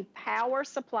to a power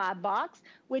supply box,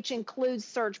 which includes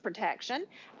surge protection.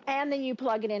 And then you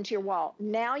plug it into your wall.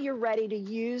 Now you're ready to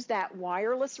use that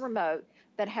wireless remote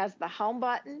that has the home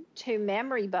button, 2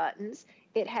 memory buttons.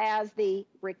 It has the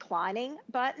reclining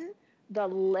button, the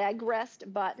leg rest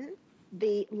button,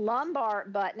 the lumbar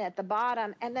button at the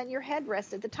bottom, and then your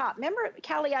headrest at the top. Remember,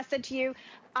 Callie, I said to you,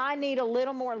 I need a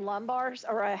little more lumbars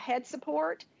or a head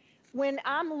support. When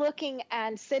I'm looking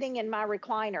and sitting in my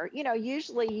recliner, you know,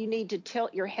 usually you need to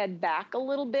tilt your head back a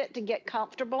little bit to get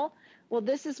comfortable. Well,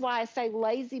 this is why I say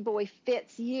LaZBoy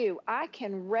fits you. I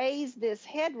can raise this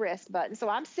headrest button. So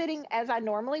I'm sitting as I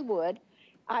normally would.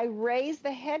 I raise the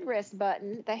headrest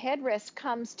button. The headrest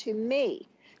comes to me.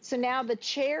 So now the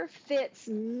chair fits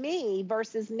me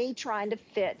versus me trying to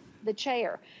fit the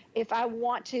chair. If I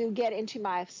want to get into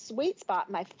my sweet spot,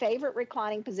 my favorite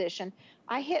reclining position,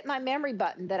 I hit my memory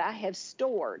button that I have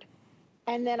stored.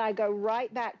 And then I go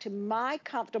right back to my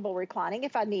comfortable reclining.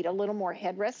 If I need a little more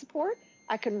headrest support,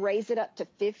 I can raise it up to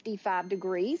 55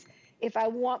 degrees. If I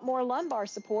want more lumbar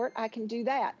support, I can do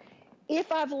that.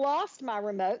 If I've lost my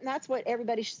remote, and that's what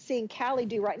everybody's seeing Callie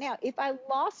do right now, if I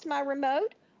lost my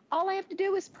remote, all I have to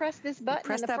do is press this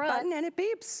button in the front. Press that button and it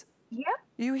beeps. Yep.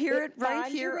 You hear it right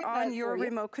here on your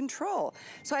remote control.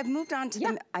 So I've moved on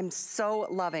to I'm so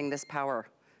loving this power.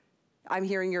 I'm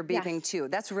hearing your beeping too.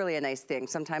 That's really a nice thing.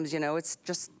 Sometimes, you know, it's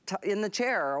just in the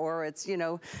chair, or it's, you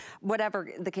know, whatever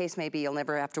the case may be, you'll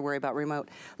never have to worry about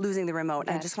losing the remote.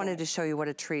 I just wanted to show you what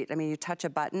a treat. I mean, you touch a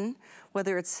button,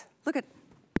 whether it's, look at,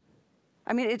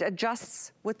 I mean, it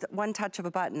adjusts with one touch of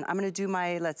a button. I'm gonna do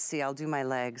my, let's see, I'll do my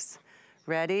legs.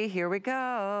 Ready? Here we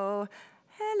go.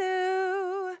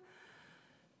 Hello.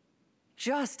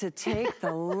 Just to take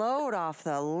the load off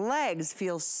the legs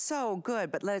feels so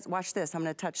good. But let's watch this. I'm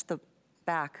gonna touch the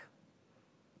back.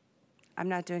 I'm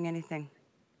not doing anything.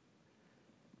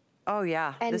 Oh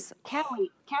yeah. And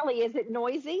Callie, is it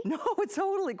noisy? No, it's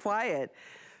totally quiet.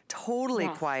 Totally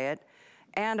quiet.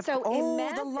 And so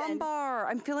the lumbar.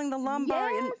 I'm feeling the lumbar.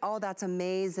 Oh, that's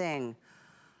amazing.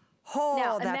 Oh,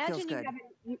 now, that feels good.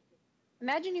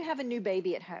 Imagine you have a new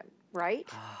baby at home, right?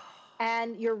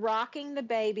 And you're rocking the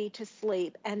baby to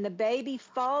sleep, and the baby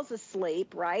falls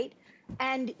asleep, right?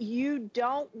 And you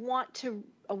don't want to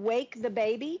awake the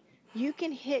baby. You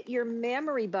can hit your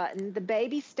memory button. The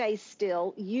baby stays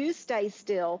still. You stay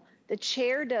still. The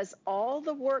chair does all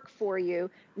the work for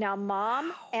you. Now,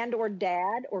 mom and or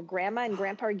dad or grandma and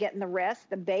grandpa are getting the rest.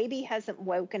 The baby hasn't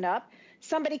woken up.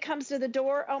 Somebody comes to the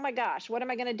door. Oh my gosh, what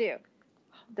am I going to do?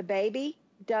 The baby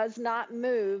does not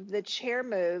move. The chair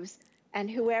moves, and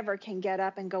whoever can get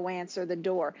up and go answer the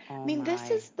door. I mean,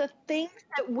 this is the things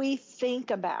that we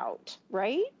think about,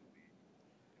 right?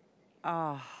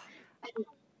 Oh.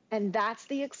 And that's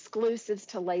the exclusives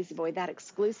to LaZBoy, that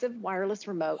exclusive wireless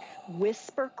remote,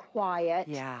 whisper quiet.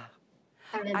 Yeah.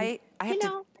 And, I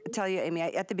have tell you, Amy,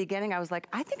 at the beginning, I was like,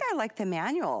 I think I like the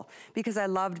manual because I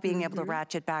loved being able to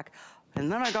ratchet back. And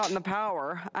then I got in the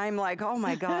power. I'm like, oh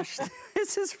my gosh,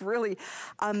 this is really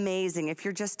amazing. If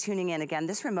you're just tuning in, again,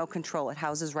 this remote control, it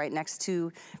houses right next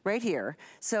to, right here.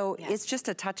 So it's just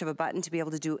a touch of a button to be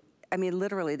able to do, I mean,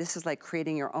 literally, this is like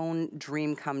creating your own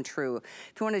dream come true.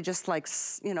 If you want to just like,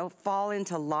 you know, fall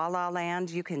into la la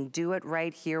land, you can do it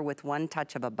right here with one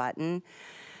touch of a button.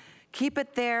 Keep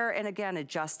it there, and again,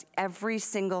 adjust every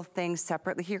single thing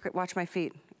separately. Here, watch my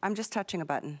feet. I'm just touching a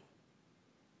button.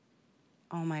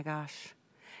 Oh my gosh.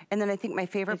 And then I think my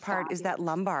favorite part is that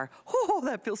lumbar. Oh,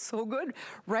 that feels so good.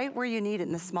 Right where you need it,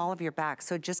 in the small of your back.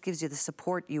 So it just gives you the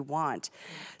support you want.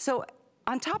 So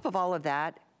on top of all of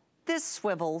that, this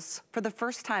swivels for the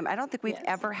first time. I don't think we've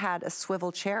ever had a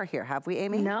swivel chair here, have we,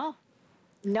 Amy? No.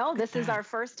 No, this is our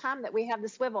first time that we have the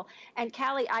swivel. And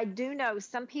Callie, I do know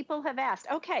some people have asked,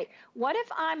 okay, what if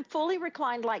I'm fully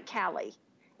reclined like Callie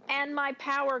and my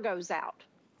power goes out?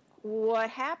 What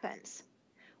happens?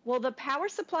 Well, the power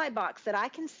supply box that I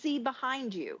can see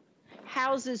behind you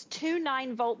houses 2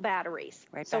 9-volt batteries.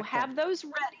 So have those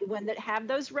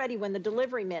ready when the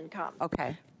delivery men come.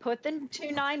 Okay. Put the 2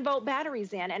 9-volt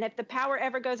batteries in, and if the power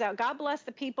ever goes out, God bless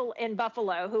the people in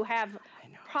Buffalo who have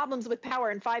problems with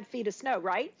power and 5 feet of snow,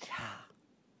 right? Yeah.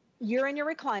 You're in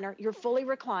your recliner, you're fully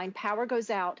reclined, power goes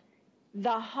out.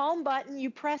 The home button, you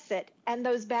press it, and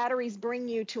those batteries bring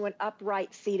you to an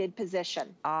upright seated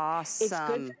position.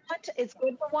 Awesome. It's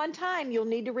good for one time. You'll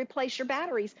need to replace your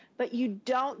batteries, but you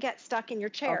don't get stuck in your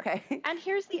chair. Okay. And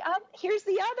here's the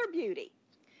other beauty.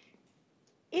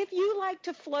 If you like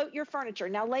to float your furniture,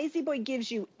 now LaZBoy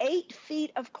gives you 8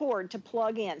 feet of cord to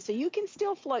plug in, so you can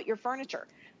still float your furniture.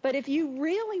 But if you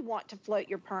really want to float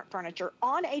your furniture,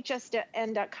 on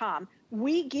hsn.com,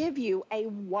 we give you a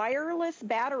wireless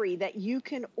battery that you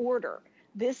can order.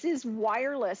 This is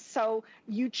wireless, so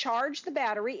you charge the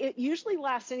battery. It usually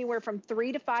lasts anywhere from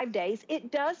 3 to 5 days. It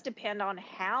does depend on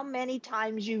how many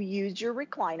times you use your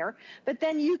recliner, but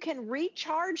then you can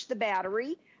recharge the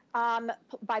battery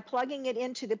by plugging it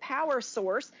into the power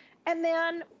source. And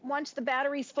then once the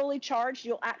battery's fully charged,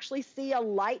 you'll actually see a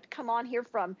light come on here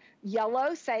from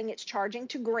yellow saying it's charging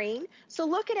to green. So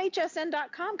look at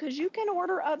hsn.com because you can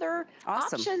order other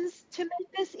options to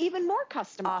make this even more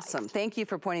customized. Awesome. Thank you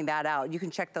for pointing that out. You can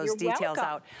check those details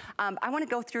out. I want to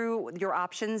go through your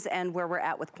options and where we're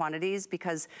at with quantities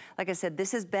because, like I said,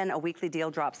 this has been a weekly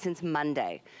deal drop since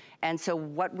Monday. And so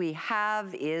what we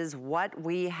have is what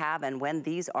we have, and when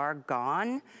these are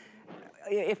gone,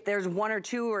 if there's 1 or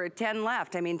 2 or 10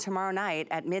 left, I mean, tomorrow night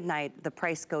at midnight, the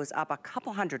price goes up a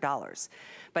couple $100s.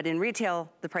 But in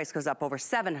retail, the price goes up over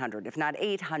 $700, if not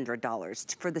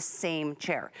 $800 for the same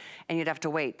chair. And you'd have to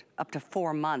wait up to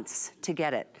 4 months to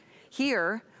get it.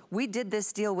 Here, we did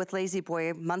this deal with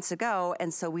LaZBoy months ago,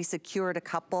 and so we secured a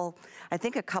couple, I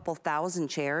think a couple thousand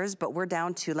chairs, but we're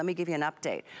down to, let me give you an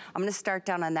update. I'm gonna start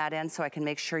down on that end so I can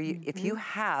make sure you, if you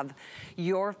have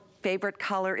your favorite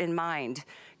color in mind,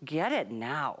 get it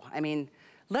now. I mean,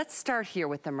 let's start here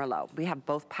with the Merlot. We have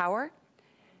both power.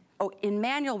 Oh, in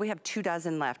manual, we have 2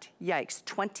 dozen left. Yikes,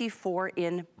 24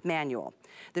 in manual.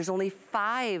 There's only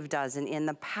 5 dozen in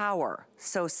the power,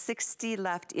 so 60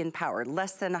 left in power,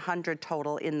 less than 100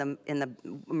 total in the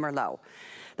Merlot.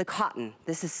 The cotton,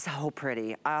 this is so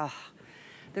pretty.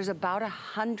 There's about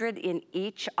 100 in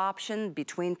each option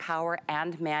between power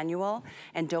and manual.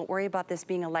 And don't worry about this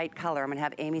being a light color. I'm gonna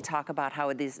have Amy talk about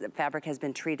how this fabric has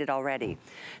been treated already.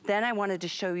 Then I wanted to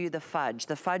show you the fudge.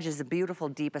 The fudge is a beautiful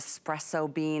deep espresso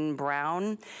bean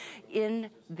brown. In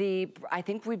the, I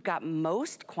think we've got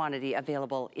most quantity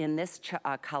available in this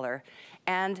color.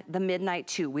 And the midnight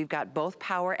too. We've got both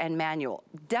power and manual.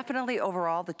 Definitely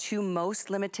overall, the 2 most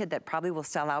limited that probably will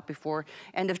sell out before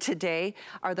end of today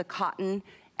are the cotton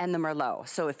and the Merlot.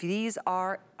 So if these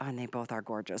are, and they both are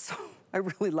gorgeous. I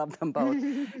really love them both.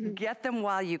 Get them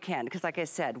while you can, because like I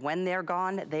said, when they're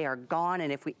gone, they are gone.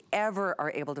 And if we ever are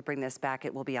able to bring this back,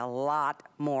 it will be a lot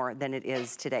more than it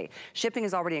is today. Shipping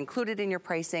is already included in your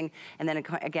pricing. And then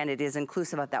again, it is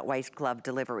inclusive of that white glove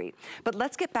delivery. But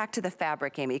let's get back to the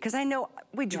fabric, Amy, because I know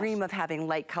we dream of having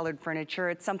light colored furniture.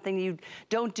 It's something you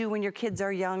don't do when your kids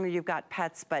are young or you've got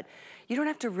pets, but you don't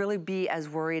have to really be as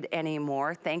worried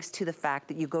anymore, thanks to the fact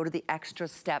that you go to the extra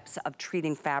steps of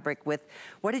treating fabric with,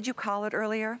 what did you call it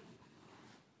earlier?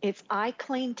 It's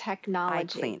iClean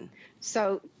technology. iClean.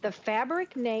 So the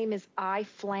fabric name is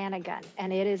iFlanagan,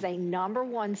 and it is a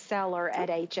 #1 seller at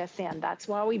HSN. That's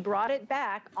why we brought it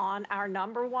back on our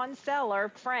 #1 seller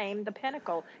frame, the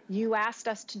Pinnacle. You asked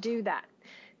us to do that.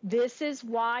 This is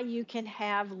why you can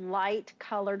have light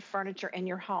colored furniture in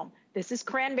your home. This is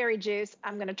cranberry juice.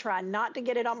 I'm going to try not to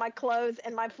get it on my clothes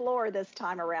and my floor this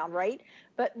time around, right?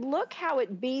 But look how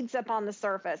it beads up on the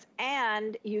surface.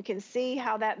 And you can see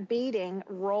how that beading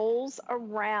rolls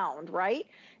around, right?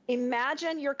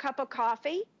 Imagine your cup of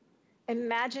coffee.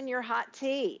 Imagine your hot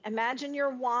tea. Imagine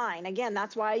your wine. Again,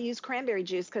 that's why I use cranberry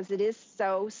juice, because it is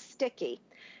so sticky.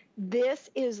 This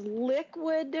is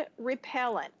liquid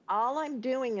repellent. All I'm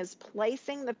doing is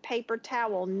placing the paper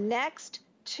towel next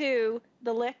to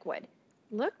the liquid.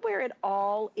 Look where it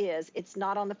all is. It's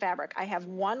not on the fabric. I have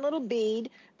one little bead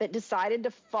that decided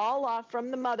to fall off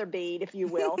from the mother bead, if you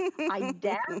will. I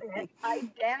dab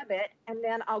it, and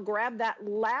then I'll grab that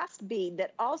last bead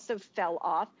that also fell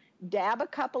off, dab a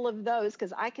couple of those,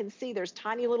 because I can see there's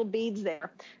tiny little beads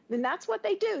there. Then that's what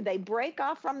they do. They break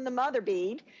off from the mother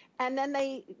bead, and then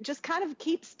they just kind of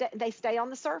they stay on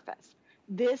the surface.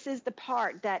 This is the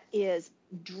part that is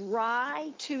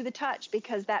dry to the touch,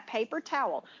 because that paper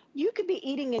towel, you could be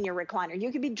eating in your recliner, you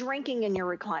could be drinking in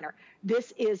your recliner.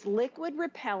 This is liquid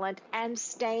repellent and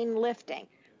stain lifting.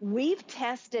 We've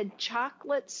tested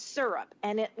chocolate syrup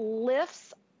and it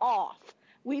lifts off.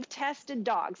 We've tested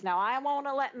dogs. Now, I won't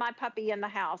let my puppy in the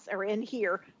house or in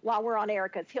here while we're on air,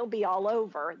 because he'll be all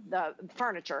over the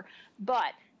furniture.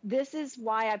 But this is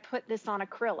why I put this on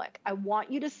acrylic. I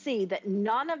want you to see that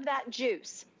none of that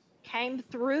juice came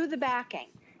through the backing.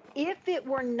 If it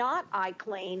were not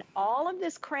iClean, all of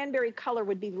this cranberry color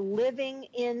would be living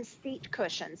in seat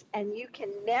cushions, and you can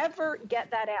never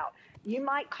get that out. You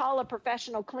might call a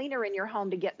professional cleaner in your home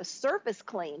to get the surface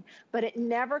clean, but it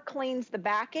never cleans the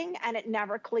backing, and it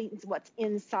never cleans what's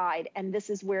inside, and this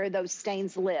is where those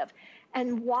stains live.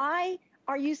 And why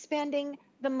are you spending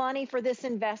the money for this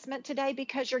investment today?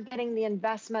 Because you're getting the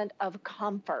investment of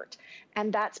comfort.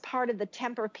 And that's part of the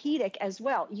Tempur-Pedic as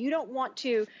well. You don't want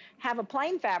to have a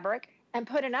plain fabric and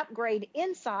put an upgrade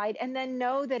inside and then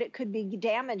know that it could be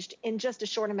damaged in just a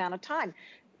short amount of time.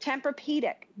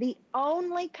 Tempur-Pedic, the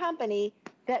only company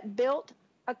that built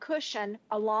a cushion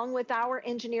along with our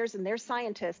engineers and their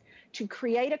scientists to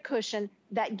create a cushion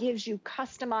that gives you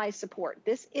customized support.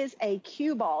 This is a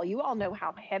cue ball. You all know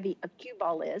how heavy a cue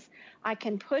ball is. I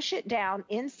can push it down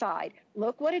inside.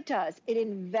 Look what it does. It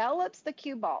envelops the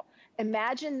cue ball.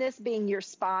 Imagine this being your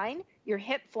spine, your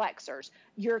hip flexors,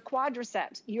 your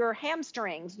quadriceps, your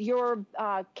hamstrings, your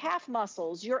calf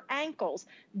muscles, your ankles.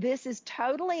 This is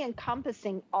totally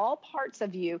encompassing all parts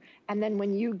of you. And then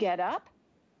when you get up,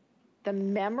 the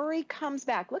memory comes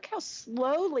back. Look how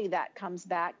slowly that comes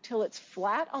back till it's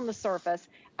flat on the surface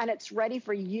and it's ready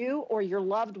for you or your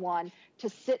loved one to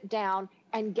sit down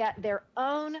and get their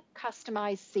own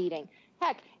customized seating.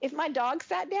 Heck, if my dog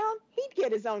sat down, he'd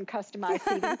get his own customized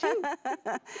seating too.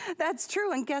 That's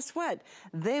true, and guess what?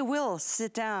 They will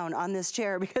sit down on this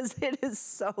chair because it is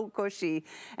so cushy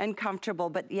and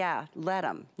comfortable, but yeah, let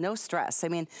them, no stress. I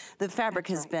mean, the fabric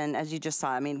has been, as you just saw,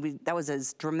 I mean, that was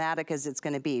as dramatic as it's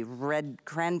gonna be. Red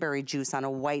cranberry juice on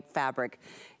a white fabric.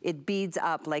 It beads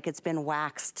up like it's been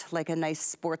waxed, like a nice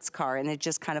sports car, and it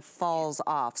just kind of falls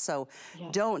off. So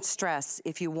don't stress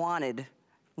if you wanted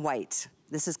white.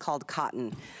 This is called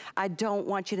cotton. I don't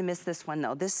want you to miss this one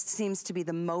though. This seems to be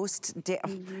the most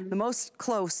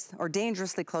close or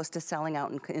dangerously close to selling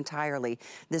out entirely,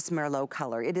 this Merlot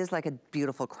color. It is like a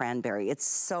beautiful cranberry. It's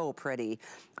so pretty.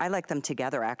 I like them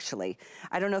together actually.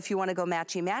 I don't know if you want to go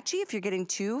matchy-matchy, if you're getting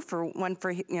two, for one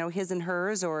for his and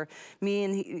hers, or me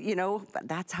and but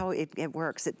that's how it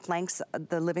works. It flanks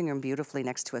the living room beautifully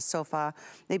next to a sofa.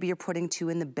 Maybe you're putting two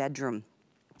in the bedroom.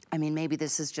 I mean, maybe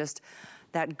this is just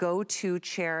that go-to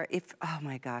chair. Oh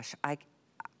my gosh, I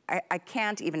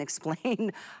can't even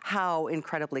explain how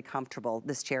incredibly comfortable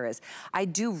this chair is. I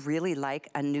do really like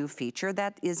a new feature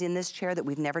that is in this chair that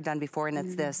we've never done before, and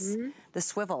it's the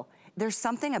swivel. There's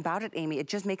something about it, Amy, it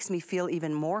just makes me feel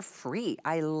even more free.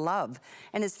 I love,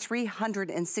 and it's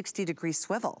 360-degree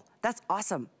swivel. That's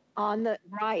awesome. On the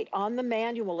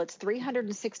manual, it's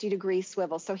 360-degree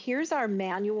swivel. So here's our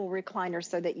manual recliner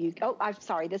so that you, I'm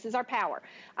sorry, this is our power.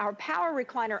 Our power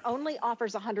recliner only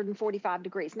offers 145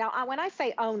 degrees. Now, when I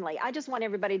say only, I just want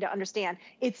everybody to understand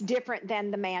it's different than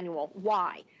the manual.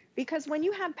 Why? Because when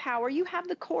you have power, you have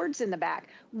the cords in the back.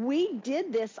 We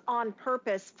did this on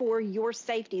purpose for your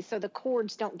safety so the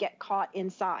cords don't get caught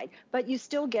inside, but you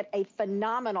still get a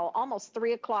phenomenal, almost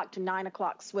 3 o'clock to 9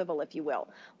 o'clock swivel, if you will.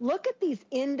 Look at these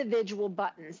individual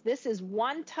buttons. This is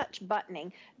one-touch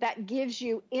buttoning that gives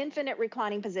you infinite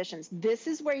reclining positions. This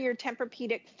is where your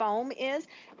Tempur-Pedic foam is,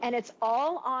 and it's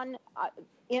all on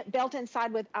built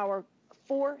inside with our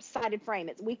 4-sided frame.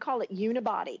 We call it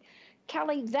unibody.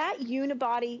 Kelly, that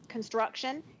unibody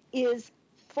construction is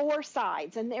 4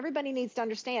 sides, and everybody needs to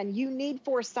understand you need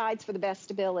 4 sides for the best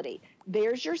stability.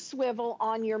 There's your swivel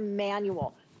on your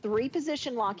manual.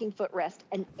 3-position locking footrest,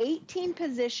 an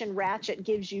 18-position ratchet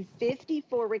gives you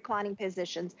 54 reclining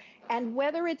positions. And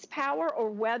whether it's power or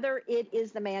whether it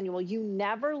is the manual, you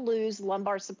never lose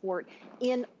lumbar support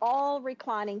in all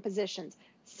reclining positions.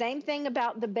 Same thing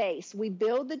about the base. We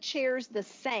build the chairs the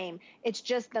same. It's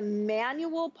just the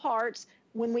manual parts,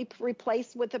 when we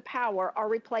replace with the power, are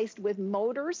replaced with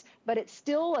motors, but it's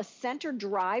still a center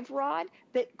drive rod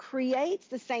that creates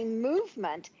the same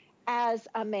movement as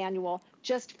a manual,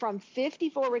 just from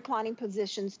 54 reclining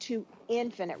positions to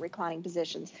infinite reclining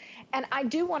positions. And I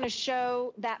do want to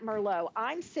show that Merlot.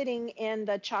 I'm sitting in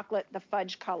the chocolate, the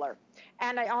fudge color.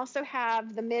 And I also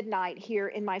have the midnight here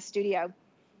in my studio.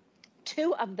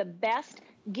 2 of the best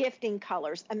gifting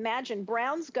colors. Imagine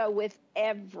browns go with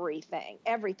everything,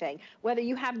 everything. Whether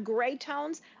you have gray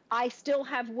tones, I still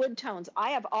have wood tones. I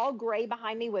have all gray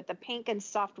behind me with the pink and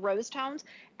soft rose tones.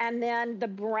 And then the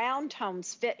brown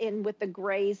tones fit in with the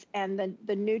grays and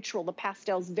the neutral, the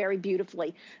pastels very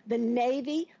beautifully. The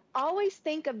navy, always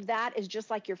think of that as just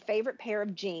like your favorite pair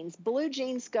of jeans. Blue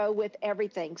jeans go with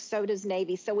everything. So does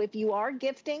navy. So if you are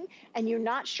gifting and you're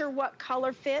not sure what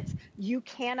color fits, you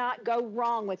cannot go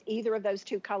wrong with either of those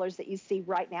 2 colors that you see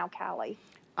right now, Callie.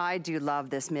 I do love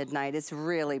this midnight. It's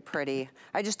really pretty.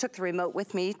 I just took the remote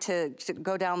with me to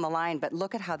go down the line, but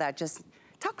look at how that just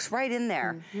tucks right in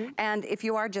there. And if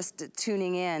you are just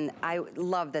tuning in, I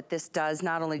love that this does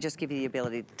not only just give you the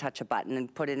ability to touch a button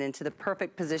and put it into the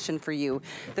perfect position for you.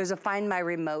 There's a Find My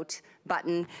Remote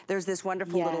button. There's this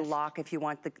wonderful little lock if you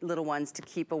want the little ones to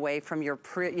keep away from your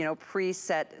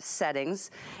preset settings.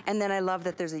 And then I love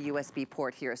that there's a USB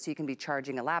port here, so you can be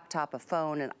charging a laptop, a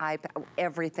phone, an iPad,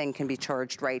 everything can be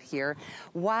charged right here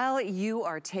while you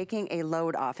are taking a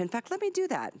load off. In fact, let me do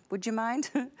that. Would you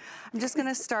mind? I'm just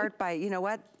gonna start by, you know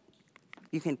what?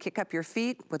 You can kick up your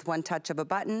feet with one touch of a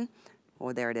button.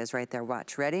 Oh, there it is right there,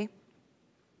 watch, ready?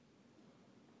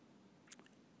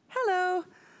 Hello.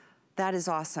 That is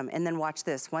awesome. And then watch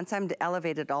this. Once I'm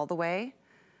elevated all the way,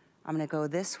 I'm gonna go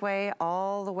this way,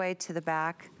 all the way to the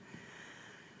back.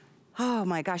 Oh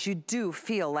my gosh, you do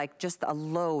feel like just a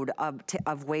load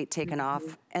of weight taken off.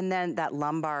 And then that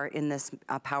lumbar in this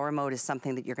power mode is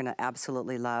something that you're gonna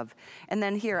absolutely love. And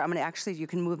then here, I'm gonna actually, you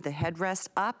can move the headrest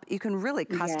up. You can really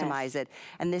customize it.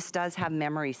 And this does have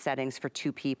memory settings for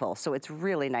 2 people. So it's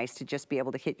really nice to just be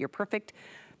able to hit your perfect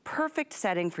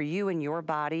setting for you and your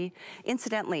body.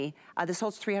 Incidentally, this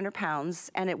holds 300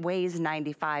 pounds and it weighs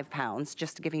 95 pounds,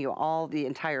 just giving you all the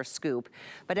entire scoop.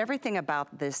 But everything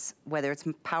about this, whether it's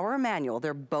power or manual,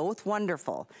 they're both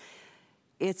wonderful.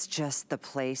 It's just the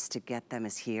place to get them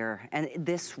is here. And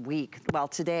this week, well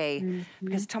today,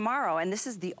 because tomorrow, and this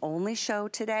is the only show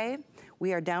today,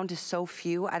 we are down to so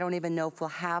few. I don't even know if we'll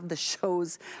have the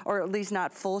shows, or at least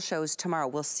not full shows tomorrow.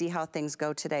 We'll see how things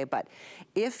go today. But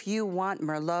if you want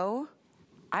Merlot,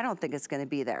 I don't think it's gonna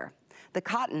be there. The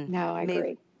cotton. No, I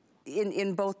agree.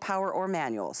 In both power or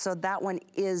manual. So that one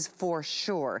is for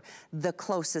sure the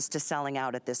closest to selling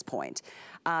out at this point.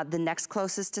 The next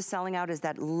closest to selling out is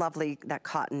that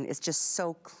cotton. It's just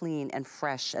so clean and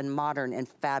fresh and modern and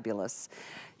fabulous.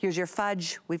 Here's your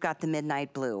fudge. We've got the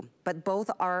midnight blue. But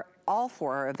all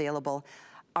 4 are available,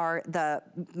 are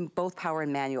both power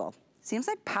and manual. Seems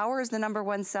like power is the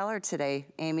 #1 seller today,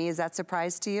 Amy. Is that a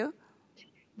surprise to you?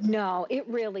 No, it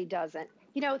really doesn't.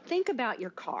 You know, think about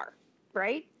your car,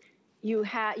 right? You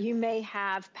may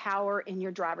have power in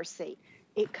your driver's seat.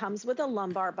 It comes with a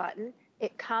lumbar button.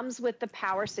 It comes with the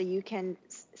power so you can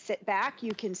sit back,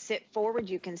 you can sit forward,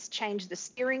 you can change the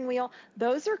steering wheel.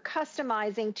 Those are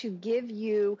customizing to give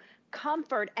you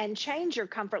comfort and change your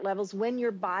comfort levels when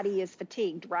your body is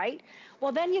fatigued, right?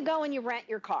 Well, then you go and you rent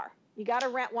your car. You got to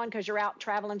rent one because you're out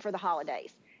traveling for the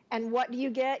holidays. And what do you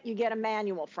get? You get a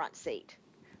manual front seat.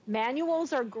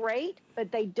 Manuals are great,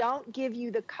 but they don't give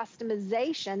you the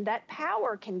customization that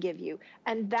power can give you.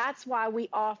 And that's why we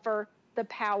offer the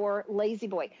Power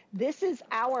LaZBoy. This is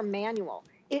our manual.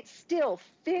 It's still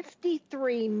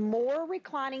 53 more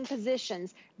reclining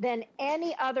positions than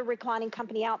any other reclining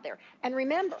company out there. And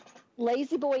remember,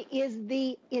 LaZBoy is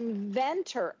the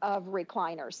inventor of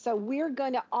recliners. So we're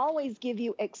going to always give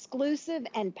you exclusive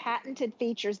and patented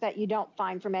features that you don't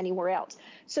find from anywhere else.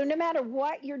 So no matter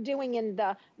what you're doing in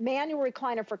the manual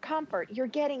recliner for comfort, you're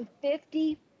getting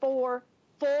 54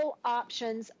 full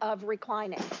options of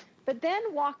reclining. But then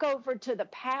walk over to the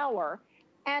power,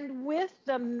 and with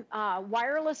the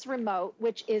wireless remote,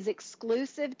 which is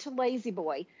exclusive to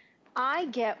LaZBoy, I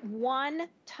get one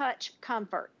touch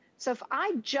comfort. So if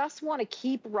I just want to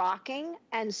keep rocking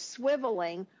and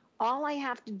swiveling All I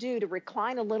have to do to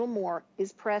recline a little more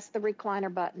is press the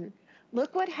recliner button.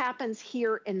 Look what happens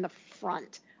here in the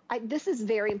front. This is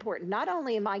very important. Not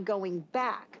only am I going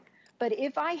back, but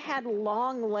if I had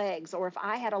long legs or if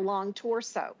I had a long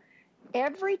torso,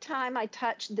 every time I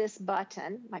touch this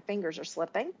button, my fingers are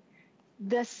slipping,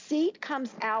 the seat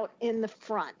comes out in the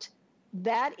front.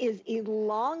 That is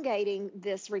elongating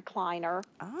this recliner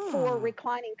for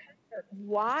reclining comfort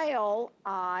while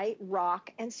I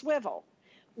rock and swivel.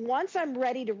 Once I'm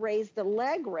ready to raise the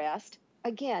leg rest,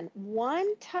 again,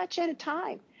 one touch at a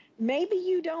time. Maybe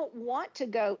you don't want to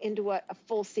go into a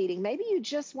full seating. Maybe you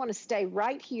just want to stay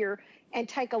right here and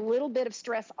take a little bit of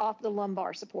stress off the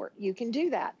lumbar support. You can do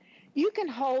that. You can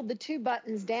hold the two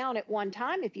buttons down at one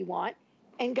time if you want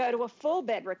and go to a full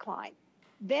bed recline.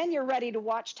 Then you're ready to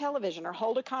watch television or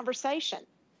hold a conversation.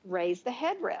 Raise the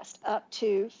headrest up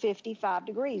to 55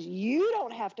 degrees. You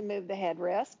don't have to move the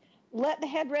headrest. Let the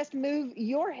headrest move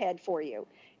your head for you.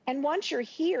 And once you're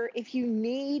here, if you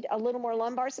need a little more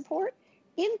lumbar support,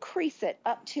 increase it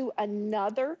up to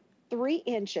another 3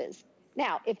 inches.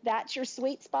 Now, if that's your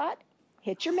sweet spot,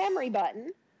 hit your memory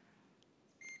button.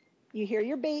 You hear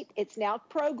your beep. It's now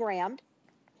programmed.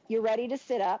 You're ready to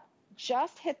sit up.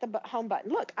 Just hit the home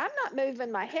button. Look, I'm not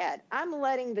moving my head. I'm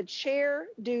letting the chair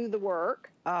do the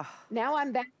work. Now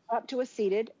I'm back up to a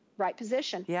seated right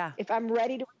position. Yeah. If I'm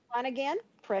ready to recline again,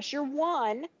 press your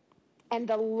 1, and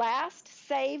the last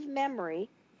save memory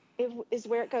is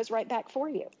where it goes right back for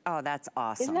you. Oh, that's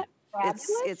awesome. Isn't that fabulous?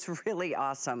 It's really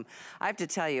awesome. I have to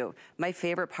tell you, my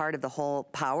favorite part of the whole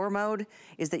power mode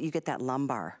is that you get that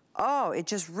lumbar. Oh, it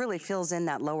just really fills in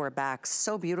that lower back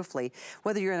so beautifully,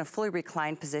 whether you're in a fully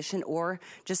reclined position or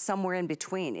just somewhere in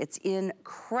between. It's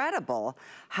incredible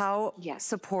how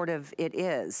supportive it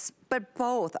is. But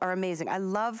both are amazing. I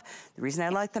love, the reason I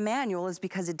like the manual is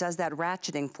because it does that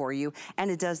ratcheting for you, and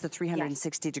it does the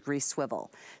 360-degree swivel.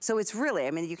 So it's really,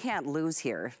 I mean, you can't lose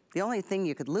here. The only thing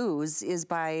you could lose is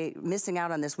by missing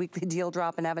out on this weekly deal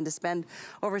drop and having to spend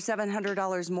over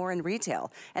 $700 more in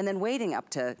retail, and then waiting up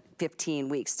to 15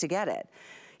 weeks to get it.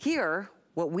 Here,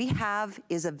 what we have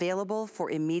is available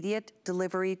for immediate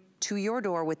delivery to your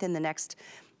door within the next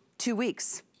 2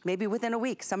 weeks. Maybe within a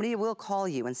week, somebody will call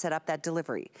you and set up that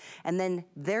delivery. And then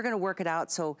they're gonna work it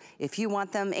out. So if you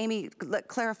want them, Amy,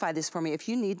 clarify this for me. If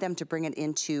you need them to bring it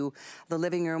into the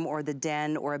living room or the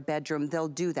den or a bedroom, they'll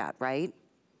do that, right?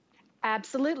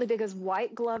 Absolutely, because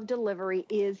white glove delivery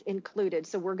is included.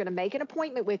 So we're going to make an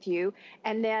appointment with you,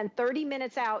 and then 30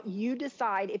 minutes out, you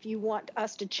decide if you want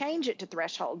us to change it to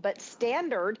threshold. But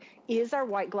standard is our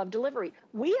white glove delivery.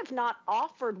 We have not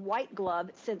offered white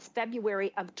glove since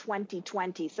February of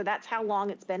 2020. So that's how long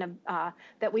it's been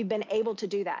that we've been able to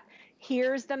do that.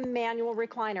 Here's the manual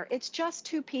recliner. It's just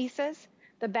 2 pieces.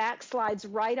 The back slides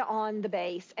right on the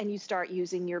base, and you start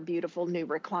using your beautiful new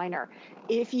recliner.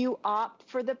 If you opt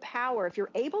for the power, if you're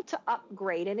able to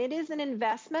upgrade, and it is an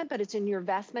investment, but it's in your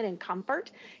investment in comfort.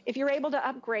 If you're able to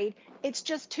upgrade, it's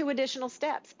just 2 additional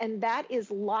steps, and that is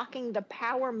locking the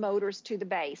power motors to the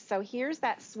base. So here's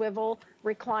that swivel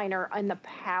recliner in the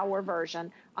power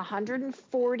version,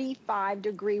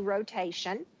 145-degree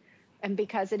rotation. And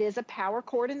because it is a power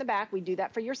cord in the back, we do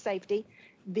that for your safety.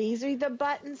 These are the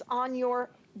buttons on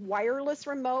your wireless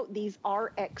remote. These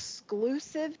are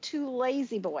exclusive to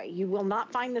LaZBoy. You will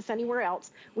not find this anywhere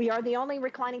else. We are the only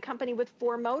reclining company with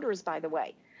 4 motors, by the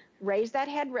way. Raise that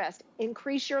headrest,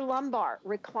 increase your lumbar,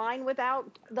 recline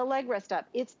without the leg rest up.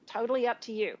 It's totally up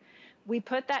to you. We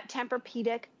put that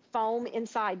Tempur-Pedic foam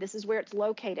inside. This is where it's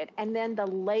located. And then the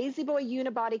LaZBoy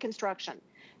unibody construction.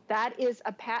 That is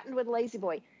a patent with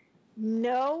LaZBoy.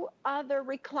 No other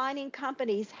reclining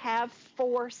companies have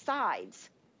 4 sides.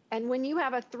 And when you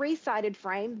have a 3-sided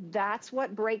frame, that's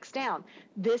what breaks down.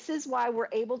 This is why we're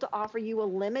able to offer you a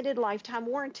limited lifetime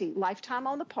warranty, lifetime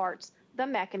on the parts, the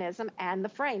mechanism, and the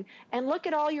frame. And look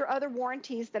at all your other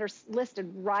warranties that are listed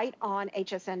right on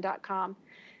hsn.com.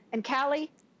 And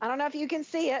Callie, I don't know if you can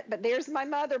see it, but there's my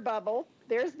mother bubble.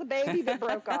 There's the baby that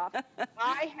broke off.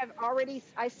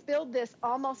 I spilled this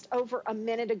almost over a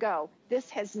minute ago. This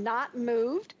has not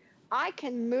moved. I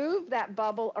can move that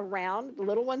bubble around. The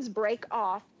little ones break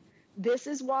off. This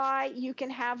is why you can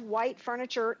have white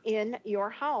furniture in your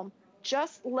home.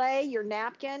 Just lay your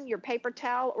napkin, your paper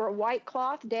towel, or a white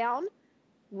cloth down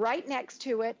right next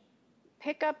to it.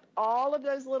 Pick up all of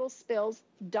those little spills,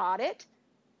 dot it.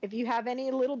 If you have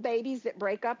any little babies that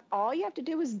break up, all you have to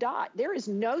do is dot. There is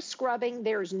no scrubbing.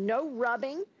 There's no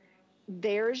rubbing.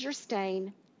 There's your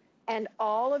stain. And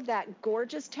all of that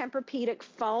gorgeous Tempur-Pedic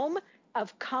foam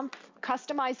of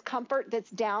customized comfort that's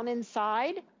down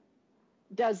inside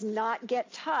does not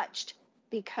get touched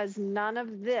because none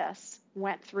of this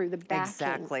went through the backing.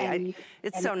 Exactly.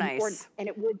 It's so nice. And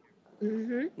it would,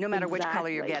 no matter which color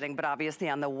you're getting, but obviously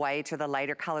on the white or the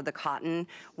lighter color, the cotton,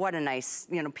 what a nice,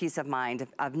 you know, peace of mind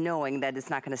of knowing that it's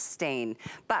not gonna stain.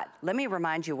 But let me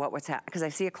remind you what's happening, because I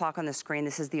see a clock on the screen.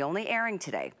 This is the only airing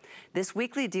today. This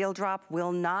weekly deal drop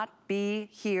will not be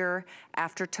here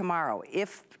after tomorrow.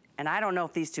 And I don't know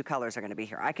if these two colors are gonna be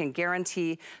here. I can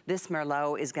guarantee this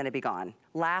Merlot is gonna be gone.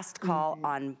 Last call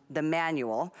on the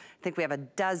manual. I think we have a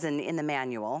dozen in the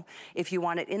manual. If you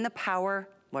want it in the power,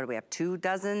 what do we have, 2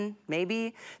 dozen,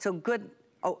 maybe? So good,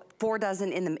 4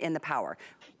 dozen in the power.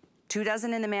 2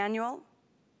 dozen in the manual?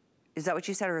 Is that what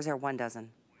you said, or is there 1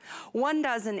 dozen? 1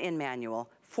 dozen in manual,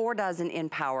 4 dozen in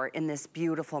power in this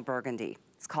beautiful burgundy.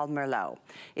 It's called Merlot.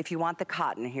 If you want the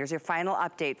cotton, here's your final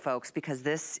update, folks, because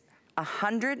this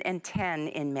 110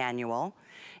 in manual.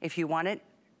 If you want it,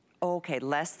 okay,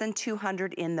 less than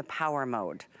 200 in the power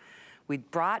mode. We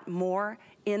brought more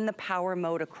in the power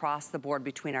mode across the board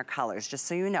between our colors, just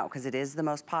so you know, because it is the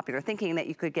most popular, thinking that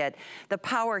you could get the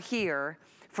power here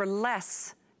for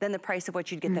less than the price of what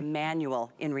you'd get the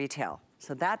manual in retail.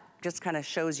 So that just kind of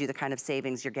shows you the kind of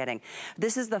savings you're getting.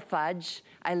 This is the fudge.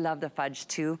 I love the fudge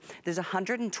too. There's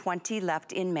 120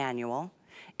 left in manual.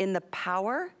 In the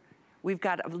power, we've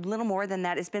got a little more than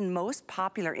that. It's been most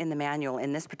popular in the manual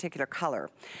in this particular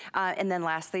color. And then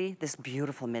lastly, this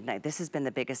beautiful midnight. This has been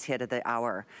the biggest hit of the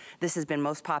hour. This has been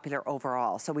most popular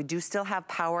overall. So we do still have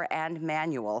power and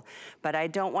manual, but I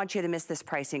don't want you to miss this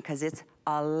pricing because it's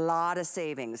a lot of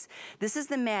savings. This is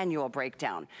the manual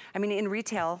breakdown. I mean, in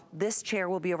retail, this chair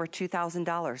will be over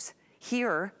 $2,000.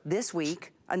 Here, this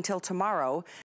week, until tomorrow,